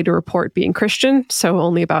less likely to report being Christian, so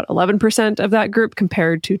only about 11% of that group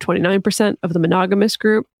compared to 29% of the monogamous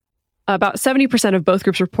group. About 70% of both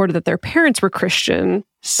groups reported that their parents were Christian.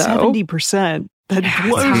 So 70%? That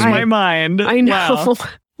blows my mind. I know. Wow.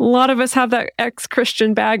 A lot of us have that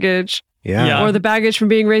ex-Christian baggage. Yeah. Or the baggage from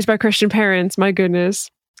being raised by Christian parents. My goodness.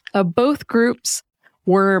 Both groups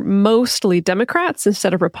were mostly Democrats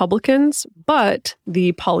instead of Republicans, but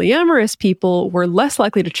the polyamorous people were less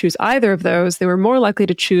likely to choose either of those. They were more likely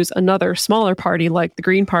to choose another smaller party like the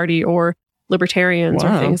Green Party or Libertarians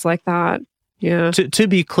or things like that. Yeah. To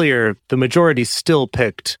be clear, the majority still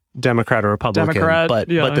picked Democrat or Republican, but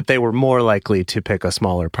that they were more likely to pick a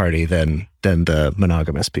smaller party than the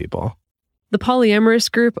monogamous people. The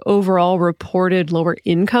polyamorous group overall reported lower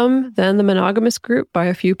income than the monogamous group by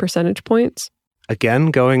a few percentage points.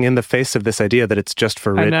 Again, going in the face of this idea that it's just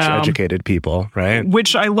for rich, educated people, right?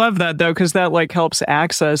 Which I love that, though, because that helps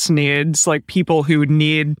access needs, like people who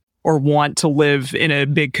need or want to live in a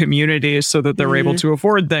big community so that they're able to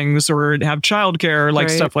afford things or have childcare,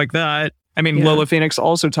 stuff like that. I mean, Lola Phoenix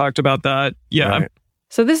also talked about that. Yeah. Right.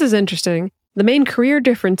 So this is interesting. The main career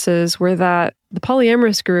differences were that the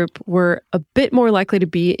polyamorous group were a bit more likely to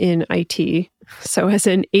be in IT. So as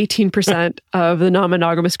in 18% of the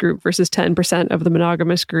non-monogamous group versus 10% of the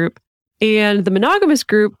monogamous group. And the monogamous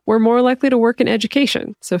group were more likely to work in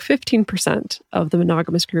education. So 15% of the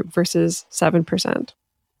monogamous group versus 7%.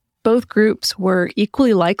 Both groups were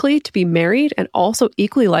equally likely to be married and also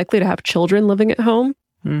equally likely to have children living at home.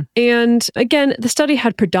 And again, the study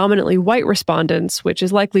had predominantly white respondents, which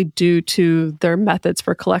is likely due to their methods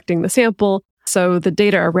for collecting the sample. So the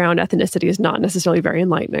data around ethnicity is not necessarily very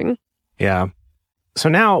enlightening. Yeah. So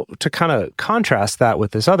now to kind of contrast that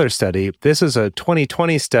with this other study, this is a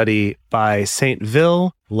 2020 study by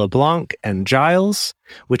Saint-Ville, LeBlanc, and Giles,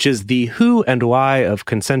 which is the who and why of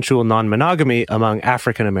consensual non-monogamy among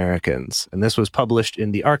African Americans. And this was published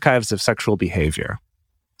in the Archives of Sexual Behavior.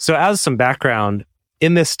 So as some background,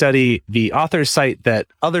 in this study, the authors cite that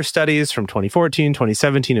other studies from 2014,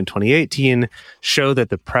 2017, and 2018 show that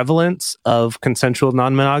the prevalence of consensual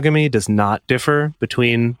non-monogamy does not differ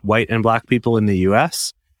between white and Black people in the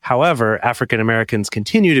US. However, African Americans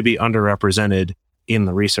continue to be underrepresented in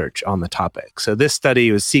the research on the topic. So this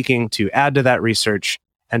study was seeking to add to that research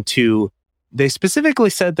and they specifically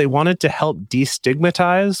said they wanted to help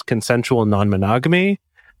destigmatize consensual non-monogamy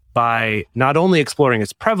by not only exploring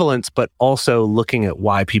its prevalence, but also looking at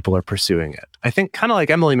why people are pursuing it. I think kind of like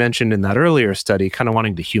Emily mentioned in that earlier study, kind of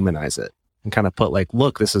wanting to humanize it and kind of put like,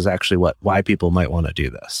 look, this is actually why people might want to do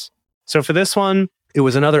this. So for this one, it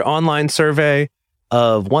was another online survey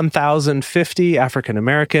of 1,050 African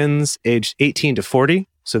Americans aged 18 to 40.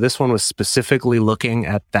 So this one was specifically looking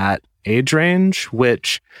at that age range,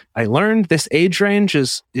 which I learned this age range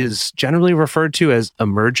is generally referred to as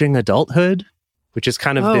emerging adulthood, which is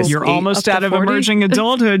kind of this... You're almost out of emerging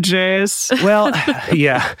adulthood, Jace. Well,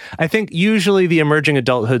 yeah. I think usually the emerging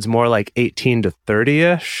adulthood's more like 18 to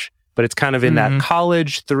 30-ish, but it's kind of in that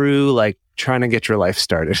college through like trying to get your life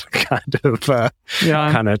started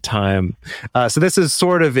kind of time. So this is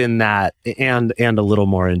sort of in that and a little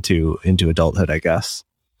more into adulthood, I guess.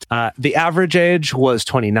 The average age was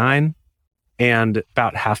 29 and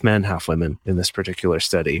about half men, half women in this particular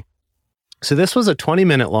study. So this was a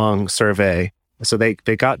 20-minute long survey. So they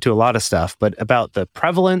got to a lot of stuff, but about the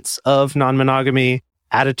prevalence of non-monogamy,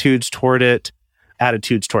 attitudes toward it,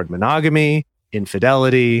 attitudes toward monogamy,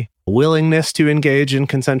 infidelity, willingness to engage in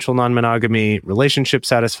consensual non-monogamy, relationship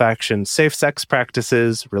satisfaction, safe sex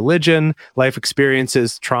practices, religion, life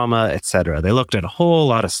experiences, trauma, etc. They looked at a whole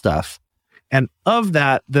lot of stuff. And of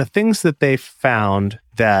that, the things that they found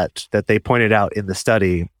that they pointed out in the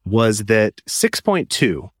study was that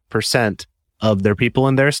 6.2% of their people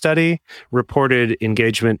in their study reported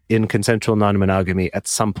engagement in consensual non-monogamy at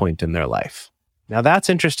some point in their life. Now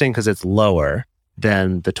that's interesting because it's lower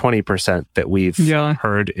than the 20% that we've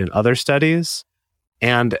heard in other studies.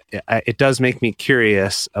 And it does make me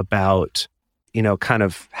curious about, kind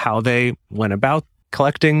of how they went about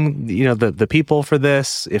collecting, the people for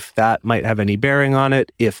this, if that might have any bearing on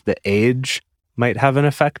it, if the age might have an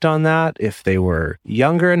effect on that, if they were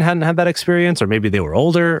younger and hadn't had that experience, or maybe they were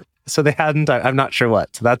older, so they hadn't. I'm not sure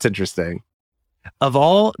what. So that's interesting. Of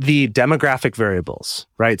all the demographic variables,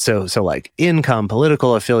 right? So like income,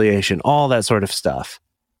 political affiliation, all that sort of stuff.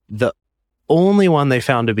 The only one they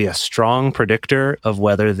found to be a strong predictor of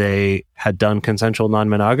whether they had done consensual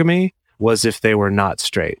non-monogamy was if they were not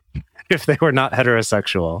straight, if they were not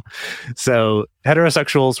heterosexual. So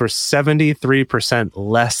heterosexuals were 73%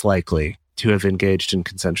 less likely to have engaged in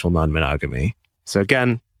consensual non-monogamy. So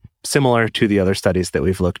again, similar to the other studies that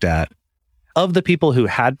we've looked at. Of the people who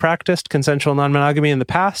had practiced consensual non-monogamy in the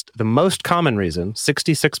past, the most common reason,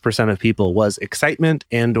 66% of people, was excitement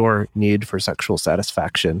and or need for sexual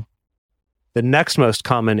satisfaction. The next most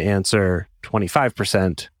common answer,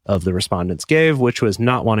 25% of the respondents gave, which was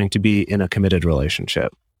not wanting to be in a committed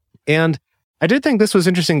relationship. And I did think this was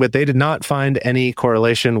interesting, but they did not find any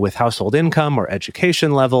correlation with household income or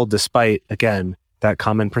education level, despite, again, that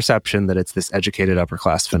common perception that it's this educated upper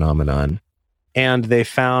class phenomenon. And they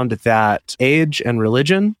found that age and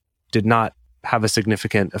religion did not have a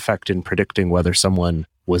significant effect in predicting whether someone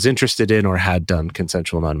was interested in or had done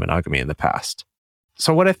consensual non-monogamy in the past.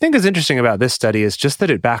 So what I think is interesting about this study is just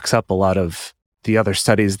that it backs up a lot of the other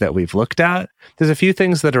studies that we've looked at. There's a few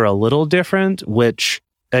things that are a little different, which,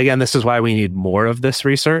 again, this is why we need more of this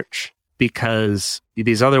research, because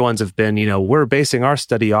these other ones have been, we're basing our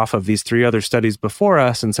study off of these 3 other studies before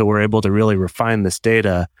us, and so we're able to really refine this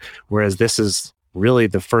data, whereas this is really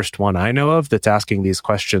the first one I know of that's asking these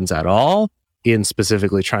questions at all, in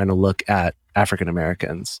specifically trying to look at African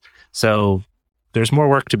Americans. So there's more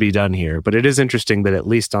work to be done here, but it is interesting that at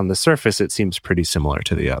least on the surface, it seems pretty similar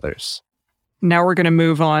to the others. Now we're going to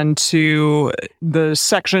move on to the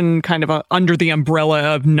section kind of under the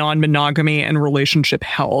umbrella of non-monogamy and relationship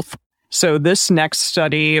health. So this next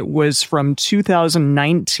study was from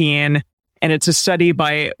 2019, and it's a study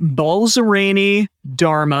by Balzerani,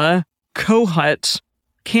 Dharma, Kohut,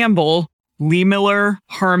 Campbell, Lee Miller,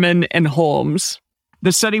 Harmon, and Holmes.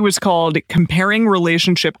 The study was called Comparing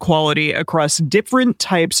Relationship Quality Across Different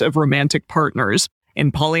Types of Romantic Partners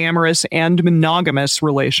in Polyamorous and Monogamous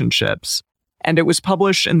Relationships. And it was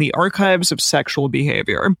published in the Archives of Sexual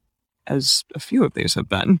Behavior, as a few of these have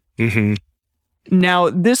been. Mm-hmm. Now,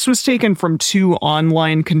 this was taken from 2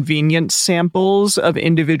 online convenience samples of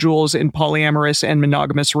individuals in polyamorous and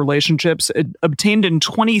monogamous relationships obtained in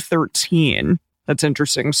 2013. That's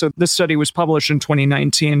interesting. So this study was published in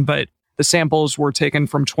 2019, but the samples were taken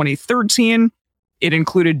from 2013. It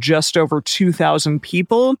included just over 2,000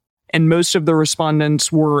 people. And most of the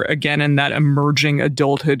respondents were, again, in that emerging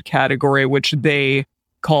adulthood category, which they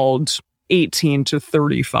called 18 to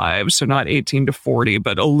 35. So not 18 to 40,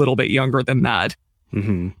 but a little bit younger than that.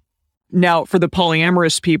 Mm-hmm. Now, for the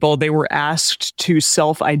polyamorous people, they were asked to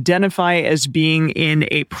self-identify as being in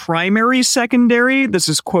a primary secondary. This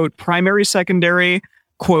is, quote, primary secondary,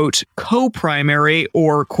 quote, co-primary,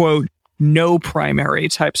 or, quote, no primary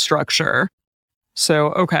type structure. So,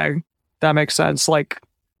 okay, that makes sense. Like,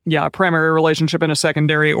 yeah, a primary relationship and a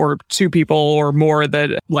secondary, or 2 people or more that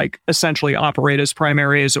like essentially operate as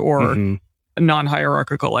primaries, or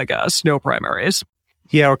non-hierarchical, I guess, no primaries.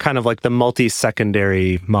 Yeah, or kind of like the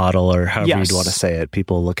multi-secondary model, or however Yes. you'd want to say it.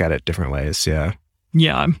 People look at it different ways, yeah.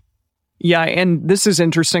 Yeah. Yeah, and this is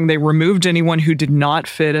interesting. They removed anyone who did not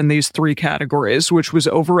fit in these 3 categories, which was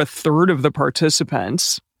over a third of the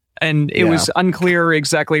participants. And it was unclear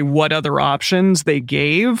exactly what other options they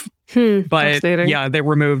gave. But Fascinating. yeah, they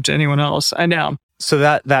removed anyone else. I know. So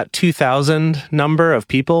that 2,000 number of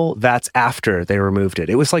people, that's after they removed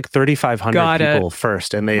it. It was like 3,500 Got it. people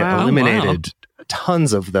first, and they Wow. eliminated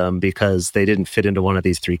tons of them because they didn't fit into one of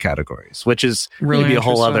these 3 categories, which is Really maybe a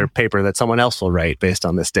whole interesting. other paper that someone else will write based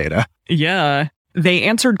on this data. Yeah. They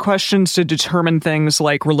answered questions to determine things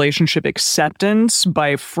like relationship acceptance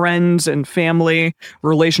by friends and family,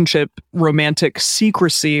 relationship romantic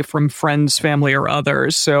secrecy from friends, family, or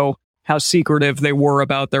others. So how secretive they were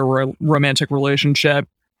about their romantic relationship.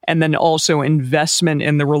 And then also investment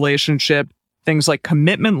in the relationship, things like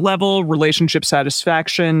commitment level, relationship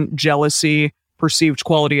satisfaction, jealousy, perceived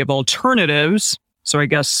quality of alternatives. So I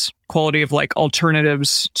guess quality of like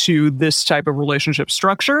alternatives to this type of relationship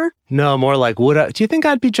structure. No, more like, do you think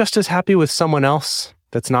I'd be just as happy with someone else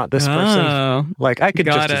that's not this person? Oh, Like, I could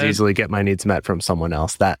got just as it. easily get my needs met from someone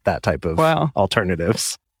else, that type of Wow.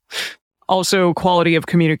 alternatives. Also, quality of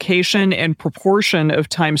communication and proportion of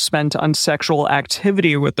time spent on sexual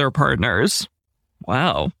activity with their partners.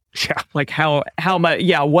 Wow. Yeah. Like how much,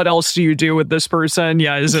 yeah, what else do you do with this person?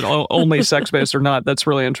 Yeah, is it only sex-based or not? That's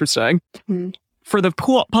really interesting. For the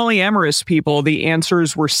polyamorous people, the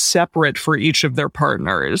answers were separate for each of their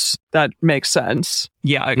partners. That makes sense.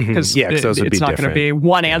 Yeah, because Yeah, 'cause those would it's be not going to different. be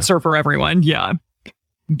one answer for everyone. Yeah.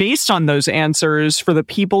 Based on those answers, for the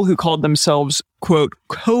people who called themselves, quote,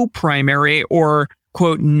 co-primary or,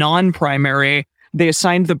 quote, non-primary, they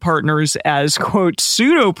assigned the partners as, quote,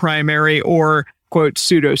 pseudo-primary or, quote,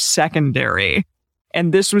 pseudo-secondary.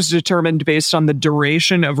 And this was determined based on the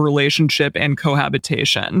duration of relationship and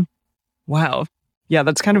cohabitation. Wow. Yeah,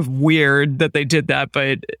 that's kind of weird that they did that,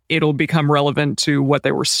 but it'll become relevant to what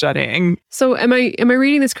they were studying. So am I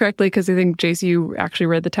reading this correctly? Because I think, JC, you actually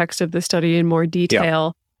read the text of the study in more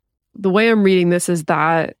detail. The way I'm reading this is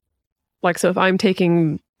that, like, so if I'm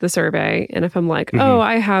taking the survey and if I'm like, oh,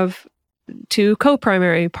 I have 2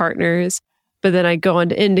 co-primary partners, but then I go on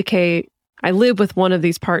to indicate I live with one of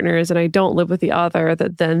these partners and I don't live with the other,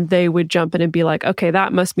 that then they would jump in and be like, okay,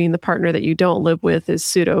 that must mean the partner that you don't live with is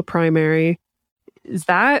pseudo-primary. Is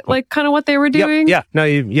that like kind of what they were doing? Yep. Yeah. No,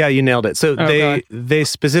 you nailed it. So God. they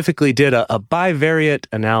specifically did a bivariate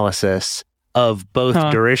analysis of both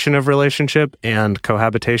duration of relationship and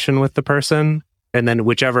cohabitation with the person. And then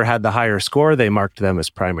whichever had the higher score, they marked them as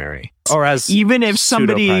primary or as Even if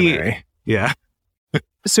somebody, pseudo-primary. Yeah.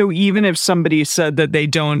 so even if somebody said that they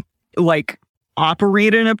don't like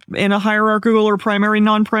operate in a hierarchical or primary,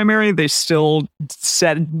 non-primary, they still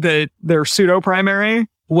said that they're pseudo-primary.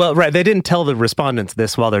 Well, right. They didn't tell the respondents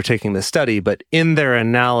this while they're taking the study, but in their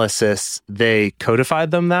analysis, they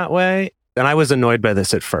codified them that way. And I was annoyed by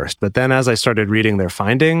this at first. But then as I started reading their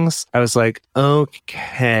findings, I was like,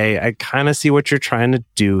 okay, I kind of see what you're trying to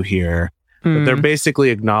do here. But they're basically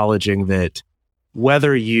acknowledging that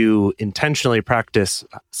whether you intentionally practice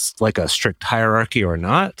like a strict hierarchy or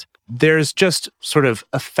not, there's just sort of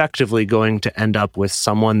effectively going to end up with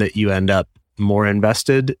someone that you end up more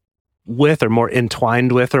invested with or more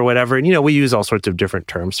entwined with or whatever. And, we use all sorts of different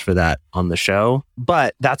terms for that on the show.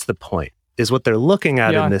 But that's the point, is what they're looking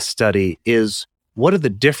at in this study is what are the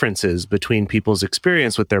differences between people's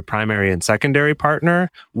experience with their primary and secondary partner,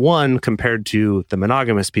 one, compared to the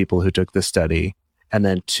monogamous people who took the study, and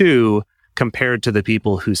then two, compared to the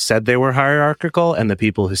people who said they were hierarchical and the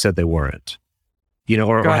people who said they weren't.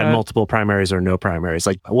 Or had multiple primaries or no primaries.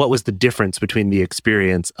 Like, what was the difference between the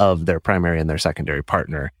experience of their primary and their secondary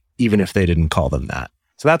partner, even if they didn't call them that?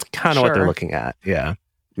 So that's kind of what they're looking at. Yeah.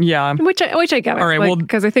 Yeah. Which I get. All right,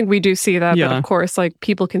 because I think we do see that, but of course, like,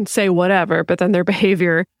 people can say whatever, but then their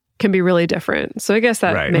behavior can be really different. So I guess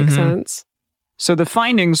that makes sense. So the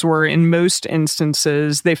findings were, in most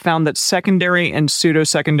instances, they found that secondary and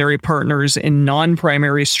pseudo-secondary partners in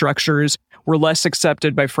non-primary structures were less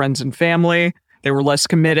accepted by friends and family. They were less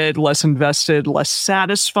committed, less invested, less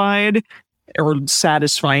satisfied, or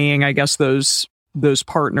satisfying, I guess those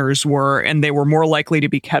partners were, and they were more likely to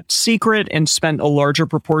be kept secret and spent a larger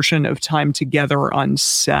proportion of time together on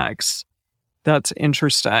sex. That's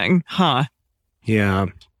interesting. Huh. Yeah.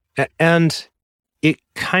 And it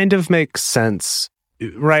kind of makes sense,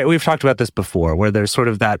 right? We've talked about this before, where there's sort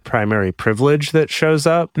of that primary privilege that shows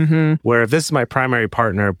up, where if this is my primary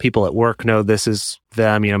partner, people at work know this is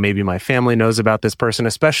them, maybe my family knows about this person,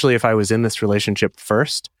 especially if I was in this relationship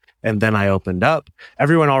first and then I opened up.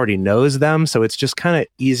 Everyone already knows them, so it's just kind of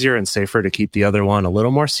easier and safer to keep the other one a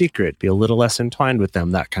little more secret, be a little less entwined with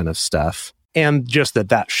them, that kind of stuff. And just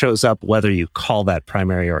that shows up whether you call that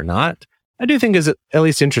primary or not, I do think is at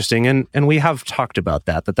least interesting. And we have talked about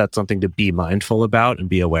that's something to be mindful about and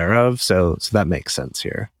be aware of. So that makes sense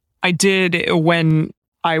here. I did, when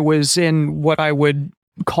I was in what I would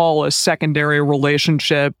call a secondary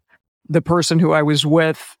relationship, the person who I was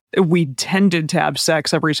with, we tended to have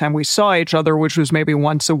sex every time we saw each other, which was maybe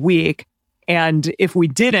once a week. And if we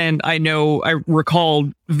didn't, I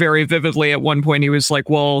recall very vividly at one point, he was like,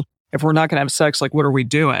 well, if we're not going to have sex, like, what are we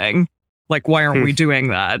doing? Like, why aren't we doing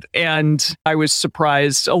that? And I was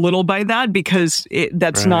surprised a little by that, because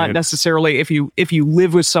that's not necessarily, if you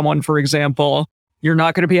live with someone, for example, you're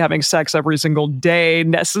not going to be having sex every single day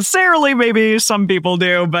necessarily. Maybe some people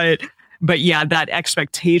do, but yeah, that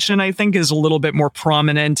expectation, I think, is a little bit more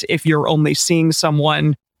prominent if you're only seeing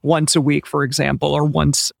someone once a week, for example, or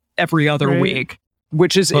once every other week,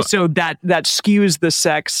 which is, so that skews the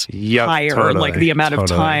sex higher, like the amount of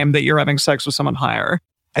time that you're having sex with someone higher.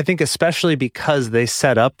 I think especially because they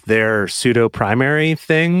set up their pseudo-primary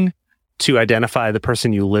thing to identify the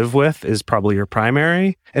person you live with is probably your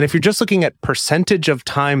primary. And if you're just looking at percentage of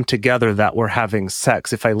time together that we're having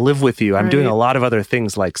sex, if I live with you, I'm doing a lot of other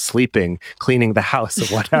things like sleeping, cleaning the house,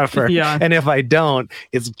 or whatever. And if I don't,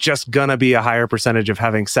 it's just gonna be a higher percentage of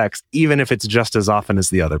having sex, even if it's just as often as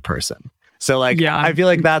the other person. So like, I feel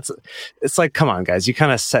like it's like, come on, guys, you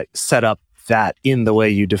kind of set up that in the way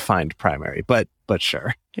you defined primary, but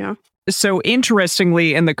sure. Yeah. So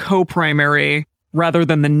interestingly, in the co-primary, rather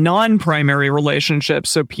than the non-primary relationship,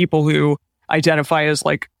 so people who identify as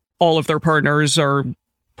like all of their partners are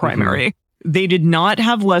primary, they did not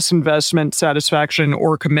have less investment, satisfaction,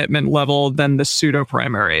 or commitment level than the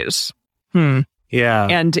pseudo-primaries. Yeah.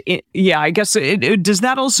 And I guess does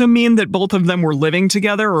that also mean that both of them were living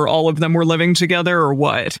together, or all of them were living together, or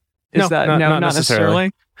what? Is that not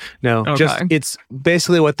necessarily? No, okay. Just it's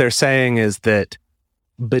basically what they're saying is that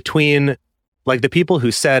between like the people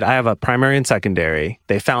who said, I have a primary and secondary,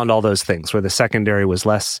 they found all those things where the secondary was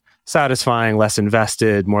less satisfying, less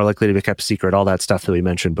invested, more likely to be kept secret, all that stuff that we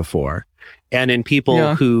mentioned before. And in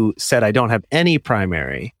people who said, I don't have any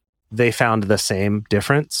primary, they found the same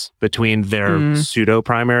difference between their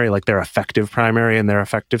pseudo-primary, like their effective primary and their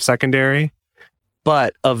effective secondary.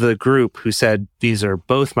 But of the group who said, these are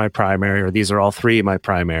both my primary, or these are all three my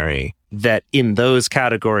primary, that in those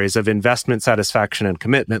categories of investment, satisfaction, and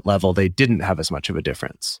commitment level, they didn't have as much of a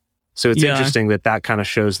difference. So it's interesting that kind of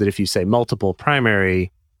shows that if you say multiple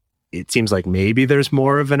primary, it seems like maybe there's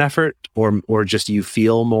more of an effort, or just you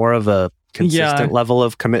feel more of a consistent level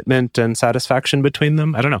of commitment and satisfaction between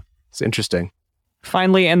them. I don't know. It's interesting.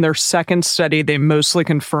 Finally, in their second study, they mostly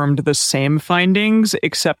confirmed the same findings,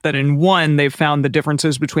 except that in one, they found the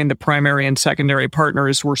differences between the primary and secondary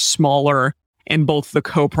partners were smaller in both the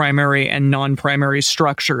co-primary and non-primary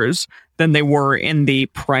structures than they were in the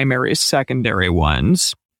primary-secondary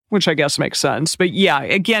ones, which I guess makes sense. But yeah,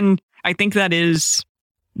 again, I think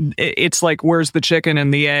it's like, where's the chicken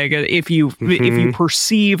and the egg? If you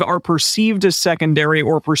are perceived as secondary,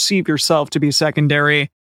 or perceive yourself to be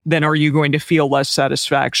secondary, then are you going to feel less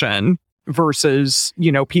satisfaction versus,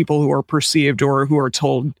 people who are perceived or who are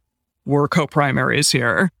told we're co-primaries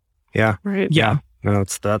here. Yeah. Right. Yeah. No,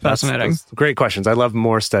 that's Fascinating. That's great questions. I love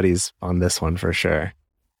more studies on this one for sure.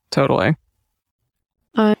 Totally.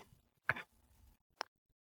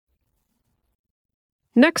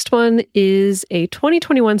 Next one is a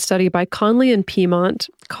 2021 study by Conley and Piedmont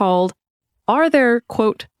called Are There,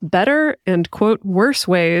 quote, Better and, quote, Worse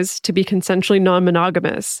Ways to be Consensually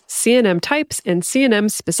Non-Monogamous? CNM Types and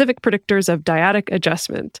CNM Specific Predictors of Dyadic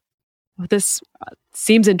Adjustment. This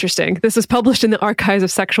seems interesting. This was published in the Archives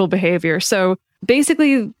of Sexual Behavior. So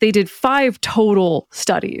basically, they did 5 total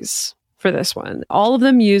studies for this one. All of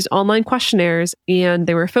them used online questionnaires, and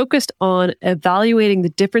they were focused on evaluating the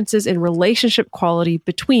differences in relationship quality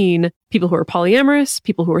between people who are polyamorous,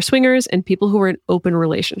 people who are swingers, and people who are in open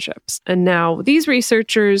relationships. And now these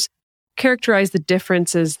researchers characterize the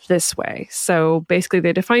differences this way. So basically,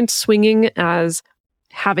 they defined swinging as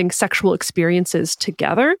having sexual experiences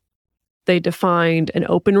together. They defined an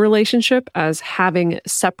open relationship as having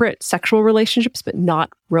separate sexual relationships, but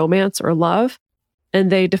not romance or love. And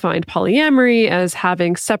they defined polyamory as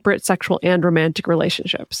having separate sexual and romantic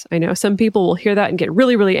relationships. I know some people will hear that and get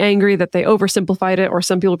really, really angry that they oversimplified it, or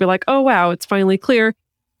some people will be like, oh, wow, it's finally clear.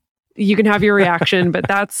 You can have your reaction, but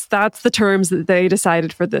that's the terms that they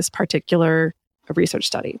decided for this particular research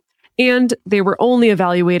study. And they were only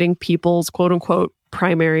evaluating people's quote unquote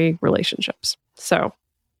primary relationships. So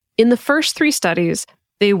in the first 3 studies,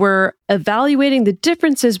 they were evaluating the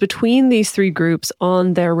differences between these 3 groups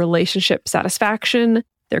on their relationship satisfaction,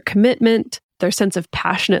 their commitment, their sense of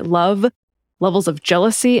passionate love, levels of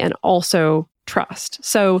jealousy, and also trust.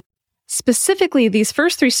 So specifically, these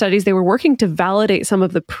first 3 studies, they were working to validate some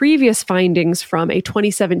of the previous findings from a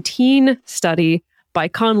 2017 study by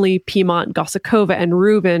Conley, Piedmont, Gosakova, and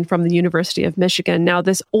Rubin from the University of Michigan. Now,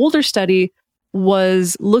 this older study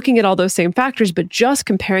was looking at all those same factors, but just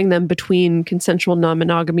comparing them between consensual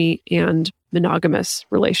non-monogamy and monogamous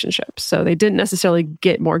relationships. So they didn't necessarily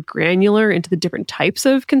get more granular into the different types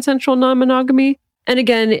of consensual non-monogamy. And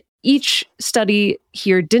again, each study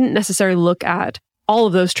here didn't necessarily look at all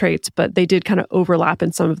of those traits, but they did kind of overlap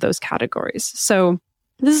in some of those categories. So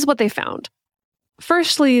this is what they found.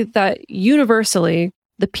 Firstly, that universally,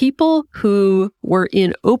 the people who were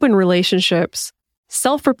in open relationships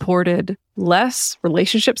self-reported less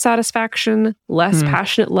relationship satisfaction, less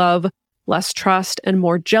passionate love, less trust, and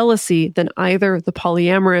more jealousy than either the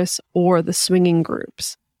polyamorous or the swinging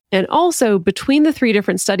groups. And also, between the 3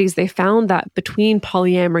 different studies, they found that between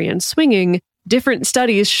polyamory and swinging, different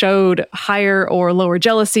studies showed higher or lower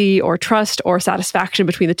jealousy or trust or satisfaction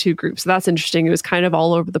between the 2 groups. So that's interesting. It was kind of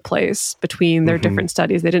all over the place between their different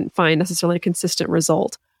studies. They didn't find necessarily a consistent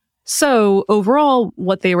result. So overall,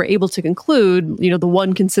 what they were able to conclude, the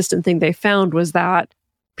one consistent thing they found was that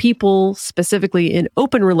people specifically in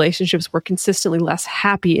open relationships were consistently less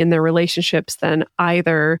happy in their relationships than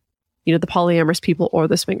either, the polyamorous people or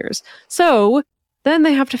the swingers. So then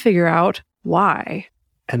they have to figure out why.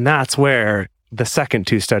 And that's where the second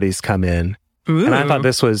 2 studies come in. Ooh. And I thought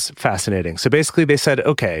this was fascinating. So basically they said,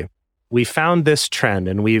 okay, we found this trend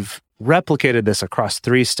and we've replicated this across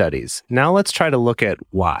 3 studies. Now let's try to look at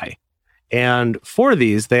why. And for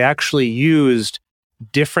these, they actually used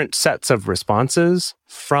different sets of responses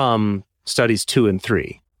from studies 2 and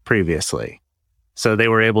 3 previously. So they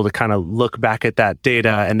were able to kind of look back at that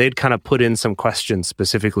data, and they'd kind of put in some questions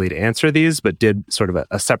specifically to answer these, but did sort of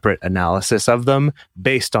a separate analysis of them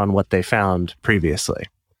based on what they found previously.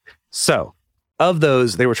 So of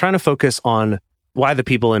those, they were trying to focus on why the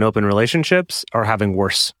people in open relationships are having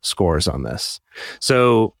worse scores on this.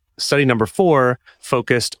 So study number 4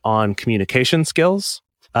 focused on communication skills.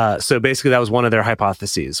 So basically that was one of their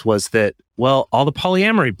hypotheses, was that, well, all the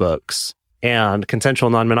polyamory books and consensual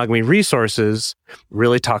non-monogamy resources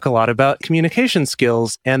really talk a lot about communication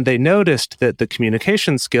skills. And they noticed that the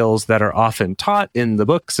communication skills that are often taught in the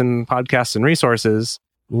books and podcasts and resources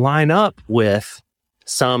line up with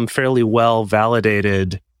some fairly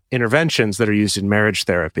well-validated interventions that are used in marriage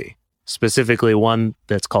therapy, specifically one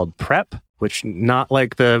that's called PrEP, which not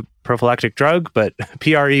like the prophylactic drug, but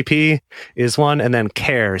PrEP is one, and then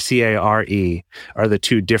CARE, C-A-R-E, are the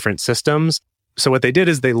 2 different systems. So what they did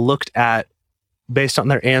is they looked at, based on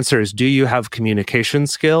their answers, do you have communication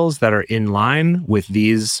skills that are in line with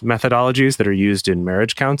these methodologies that are used in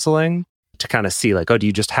marriage counseling, to kind of see like, do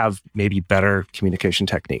you just have maybe better communication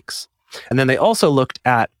techniques? And then they also looked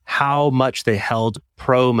at how much they held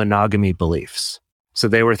pro-monogamy beliefs. So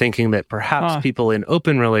they were thinking that perhaps people in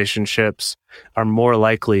open relationships are more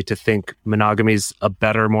likely to think monogamy is a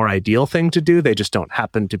better, more ideal thing to do. They just don't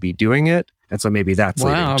happen to be doing it. And so maybe that's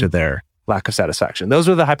leading to their lack of satisfaction. Those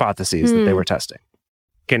were the hypotheses that they were testing.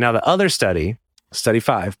 Okay, now the other study, study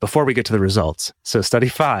 5, before we get to the results. So study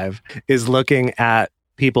 5 is looking at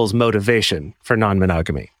people's motivation for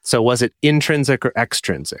non-monogamy. So was it intrinsic or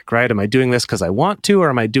extrinsic, right? Am I doing this because I want to, or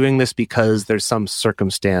am I doing this because there's some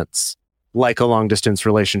circumstance like a long-distance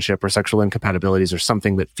relationship or sexual incompatibilities or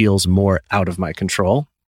something that feels more out of my control?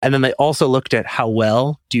 And then they also looked at how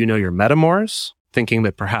well do you know your metamors, thinking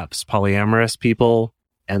that perhaps polyamorous people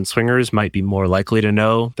and swingers might be more likely to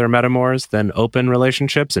know their metamors than open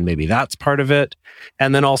relationships, and maybe that's part of it.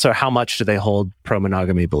 And then also, how much do they hold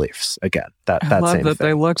pro-monogamy beliefs? Again, that I love same that thing.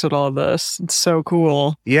 they looked at all of this. It's so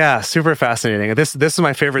cool. Yeah, super fascinating. This is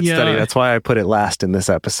my favorite study. That's why I put it last in this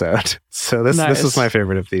episode. So this is my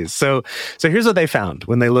favorite of these. So here's what they found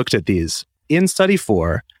when they looked at these. In study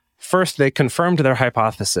 4, first, they confirmed their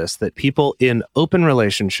hypothesis that people in open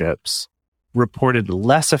relationships reported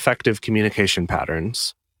less effective communication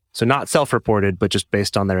patterns. So not self-reported, but just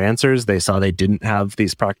based on their answers, they saw they didn't have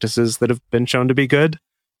these practices that have been shown to be good,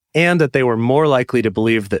 and that they were more likely to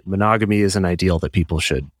believe that monogamy is an ideal that people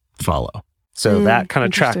should follow. So that kind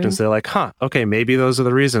of tracked, and so they're like, okay, maybe those are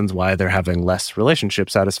the reasons why they're having less relationship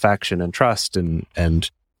satisfaction and trust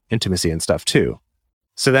and intimacy and stuff too.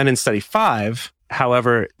 So then in study 5,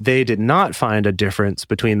 however, they did not find a difference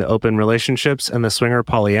between the open relationships and the swinger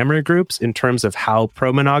polyamory groups in terms of how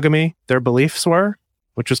pro-monogamy their beliefs were,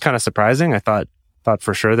 which was kind of surprising. I thought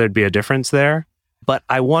for sure there'd be a difference there. But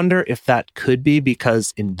I wonder if that could be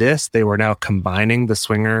because in this, they were now combining the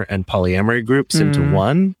swinger and polyamory groups into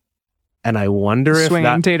one. And I wonder if swinging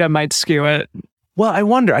that data might skew it. Well, I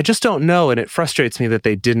wonder. I just don't know. And it frustrates me that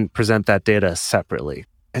they didn't present that data separately.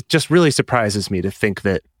 It just really surprises me to think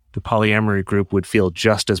that the polyamory group would feel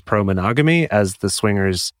just as pro-monogamy as the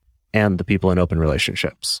swingers and the people in open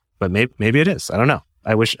relationships. But maybe it is. I don't know.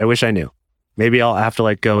 I wish I knew. Maybe I'll have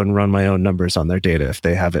to go and run my own numbers on their data if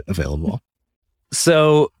they have it available.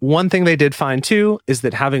 So one thing they did find too is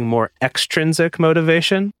that having more extrinsic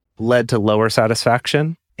motivation led to lower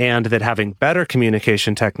satisfaction, and that having better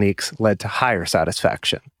communication techniques led to higher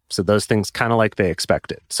satisfaction. So those things kind of like they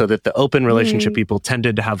expected. So that the open relationship people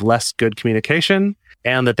tended to have less good communication,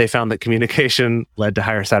 and that they found that communication led to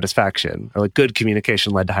higher satisfaction, or good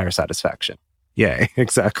communication led to higher satisfaction. Yay,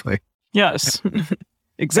 exactly. Yes.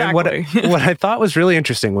 Exactly. What I thought was really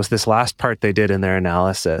interesting was this last part they did in their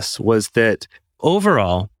analysis was that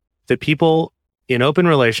overall, the people in open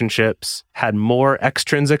relationships had more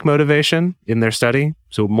extrinsic motivation in their study.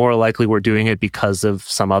 So more likely were doing it because of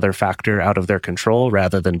some other factor out of their control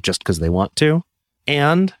rather than just because they want to.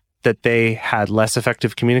 And that they had less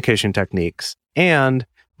effective communication techniques, and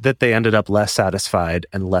that they ended up less satisfied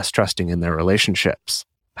and less trusting in their relationships.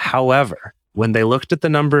 However, when they looked at the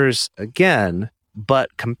numbers again,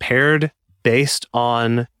 but compared based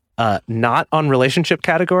on not on relationship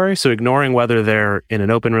category, so ignoring whether they're in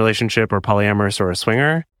an open relationship or polyamorous or a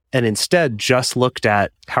swinger, and instead just looked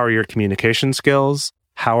at how are your communication skills,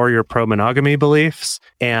 how are your pro-monogamy beliefs,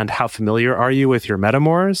 and how familiar are you with your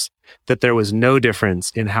metamors, that there was no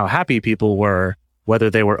difference in how happy people were,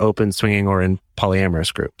 whether they were open, swinging, or in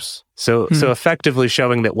polyamorous groups. So effectively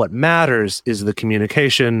showing that what matters is the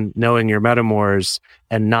communication, knowing your metamors,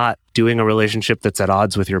 and not doing a relationship that's at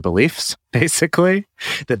odds with your beliefs, basically.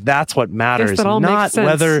 That's what matters, that all not makes sense.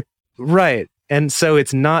 whether... Right. And so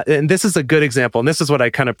it's not... And this is a good example, and this is what I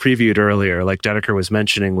kind of previewed earlier, like Dedeker was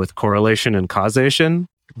mentioning with correlation and causation.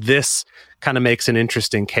 This kind of makes an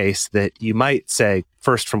interesting case that you might say,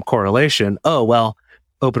 first from correlation, oh, well,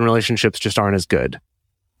 open relationships just aren't as good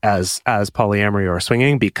as polyamory or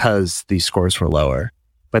swinging because these scores were lower.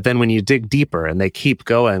 But then when you dig deeper and they keep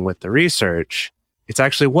going with the research, it's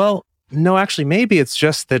actually, well, no, actually, maybe it's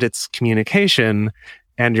just that it's communication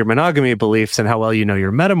and your monogamy beliefs and how well you know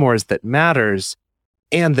your metamors that matters,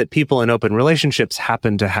 and that people in open relationships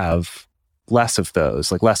happen to have less of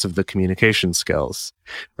those, like less of the communication skills,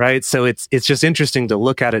 right? So it's just interesting to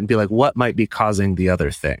look at it and be like, what might be causing the other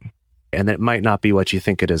thing? And it might not be what you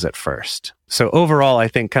think it is at first. So overall, I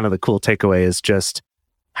think kind of the cool takeaway is just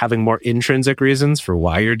having more intrinsic reasons for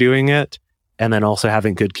why you're doing it, and then also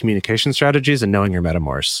having good communication strategies and knowing your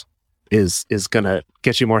metamors is going to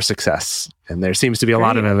get you more success. And there seems to be a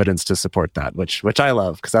lot of evidence to support that, which I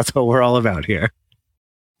love, because that's what we're all about here.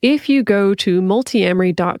 If you go to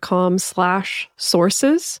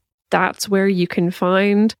multiamory.com/sources, that's where you can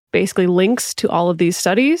find basically links to all of these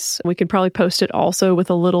studies. We could probably post it also with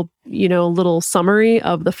a little summary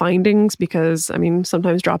of the findings, because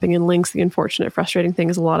sometimes dropping in links, the unfortunate, frustrating thing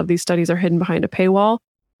is a lot of these studies are hidden behind a paywall.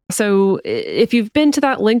 So if you've been to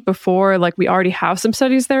that link before, like we already have some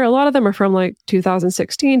studies there. A lot of them are from like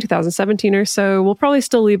 2016, 2017 or so. We'll probably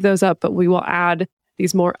still leave those up, but we will add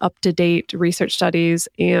these more up-to-date research studies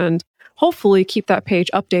and hopefully keep that page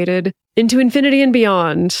updated into infinity and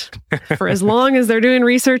beyond for as long as they're doing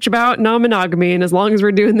research about non-monogamy and as long as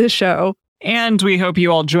we're doing this show. And we hope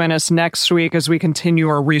you all join us next week as we continue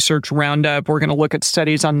our research roundup. We're going to look at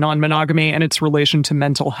studies on non-monogamy and its relation to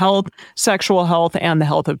mental health, sexual health, and the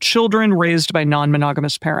health of children raised by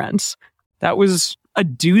non-monogamous parents. That was a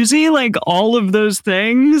doozy, like all of those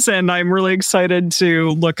things. And I'm really excited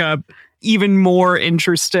to look up even more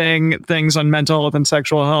interesting things on mental health and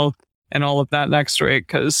sexual health and all of that next week.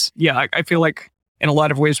 Because, yeah, I feel like in a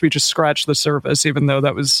lot of ways, we just scratched the surface, even though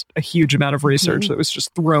that was a huge amount of research that was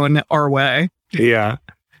just thrown our way. Yeah.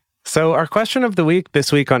 So our question of the week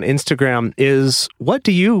this week on Instagram is, what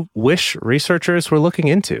do you wish researchers were looking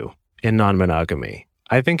into in non-monogamy?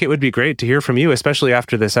 I think it would be great to hear from you, especially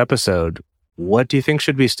after this episode. What do you think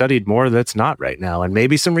should be studied more that's not right now? And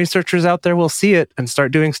maybe some researchers out there will see it and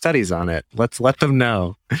start doing studies on it. Let's let them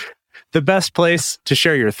know. The best place to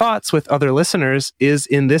share your thoughts with other listeners is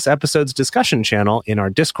in this episode's discussion channel in our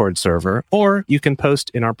Discord server, or you can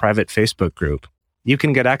post in our private Facebook group. You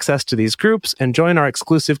can get access to these groups and join our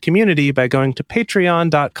exclusive community by going to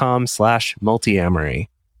patreon.com/multiamory.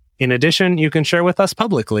 In addition, you can share with us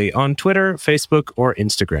publicly on Twitter, Facebook, or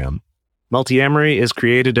Instagram. Multiamory is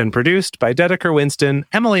created and produced by Dedeker Winston,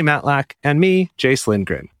 Emily Matlack, and me, Jace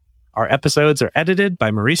Lindgren. Our episodes are edited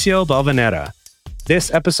by Mauricio Balvanera.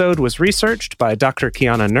 This episode was researched by Dr.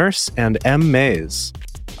 Kiana Nurse and M. Mays.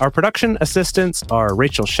 Our production assistants are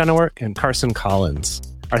Rachel Shenowork and Carson Collins.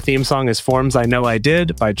 Our theme song is Forms I Know I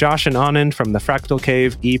Did by Josh and Anand from the Fractal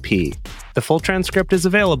Cave EP. The full transcript is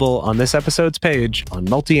available on this episode's page on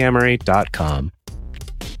multiamory.com.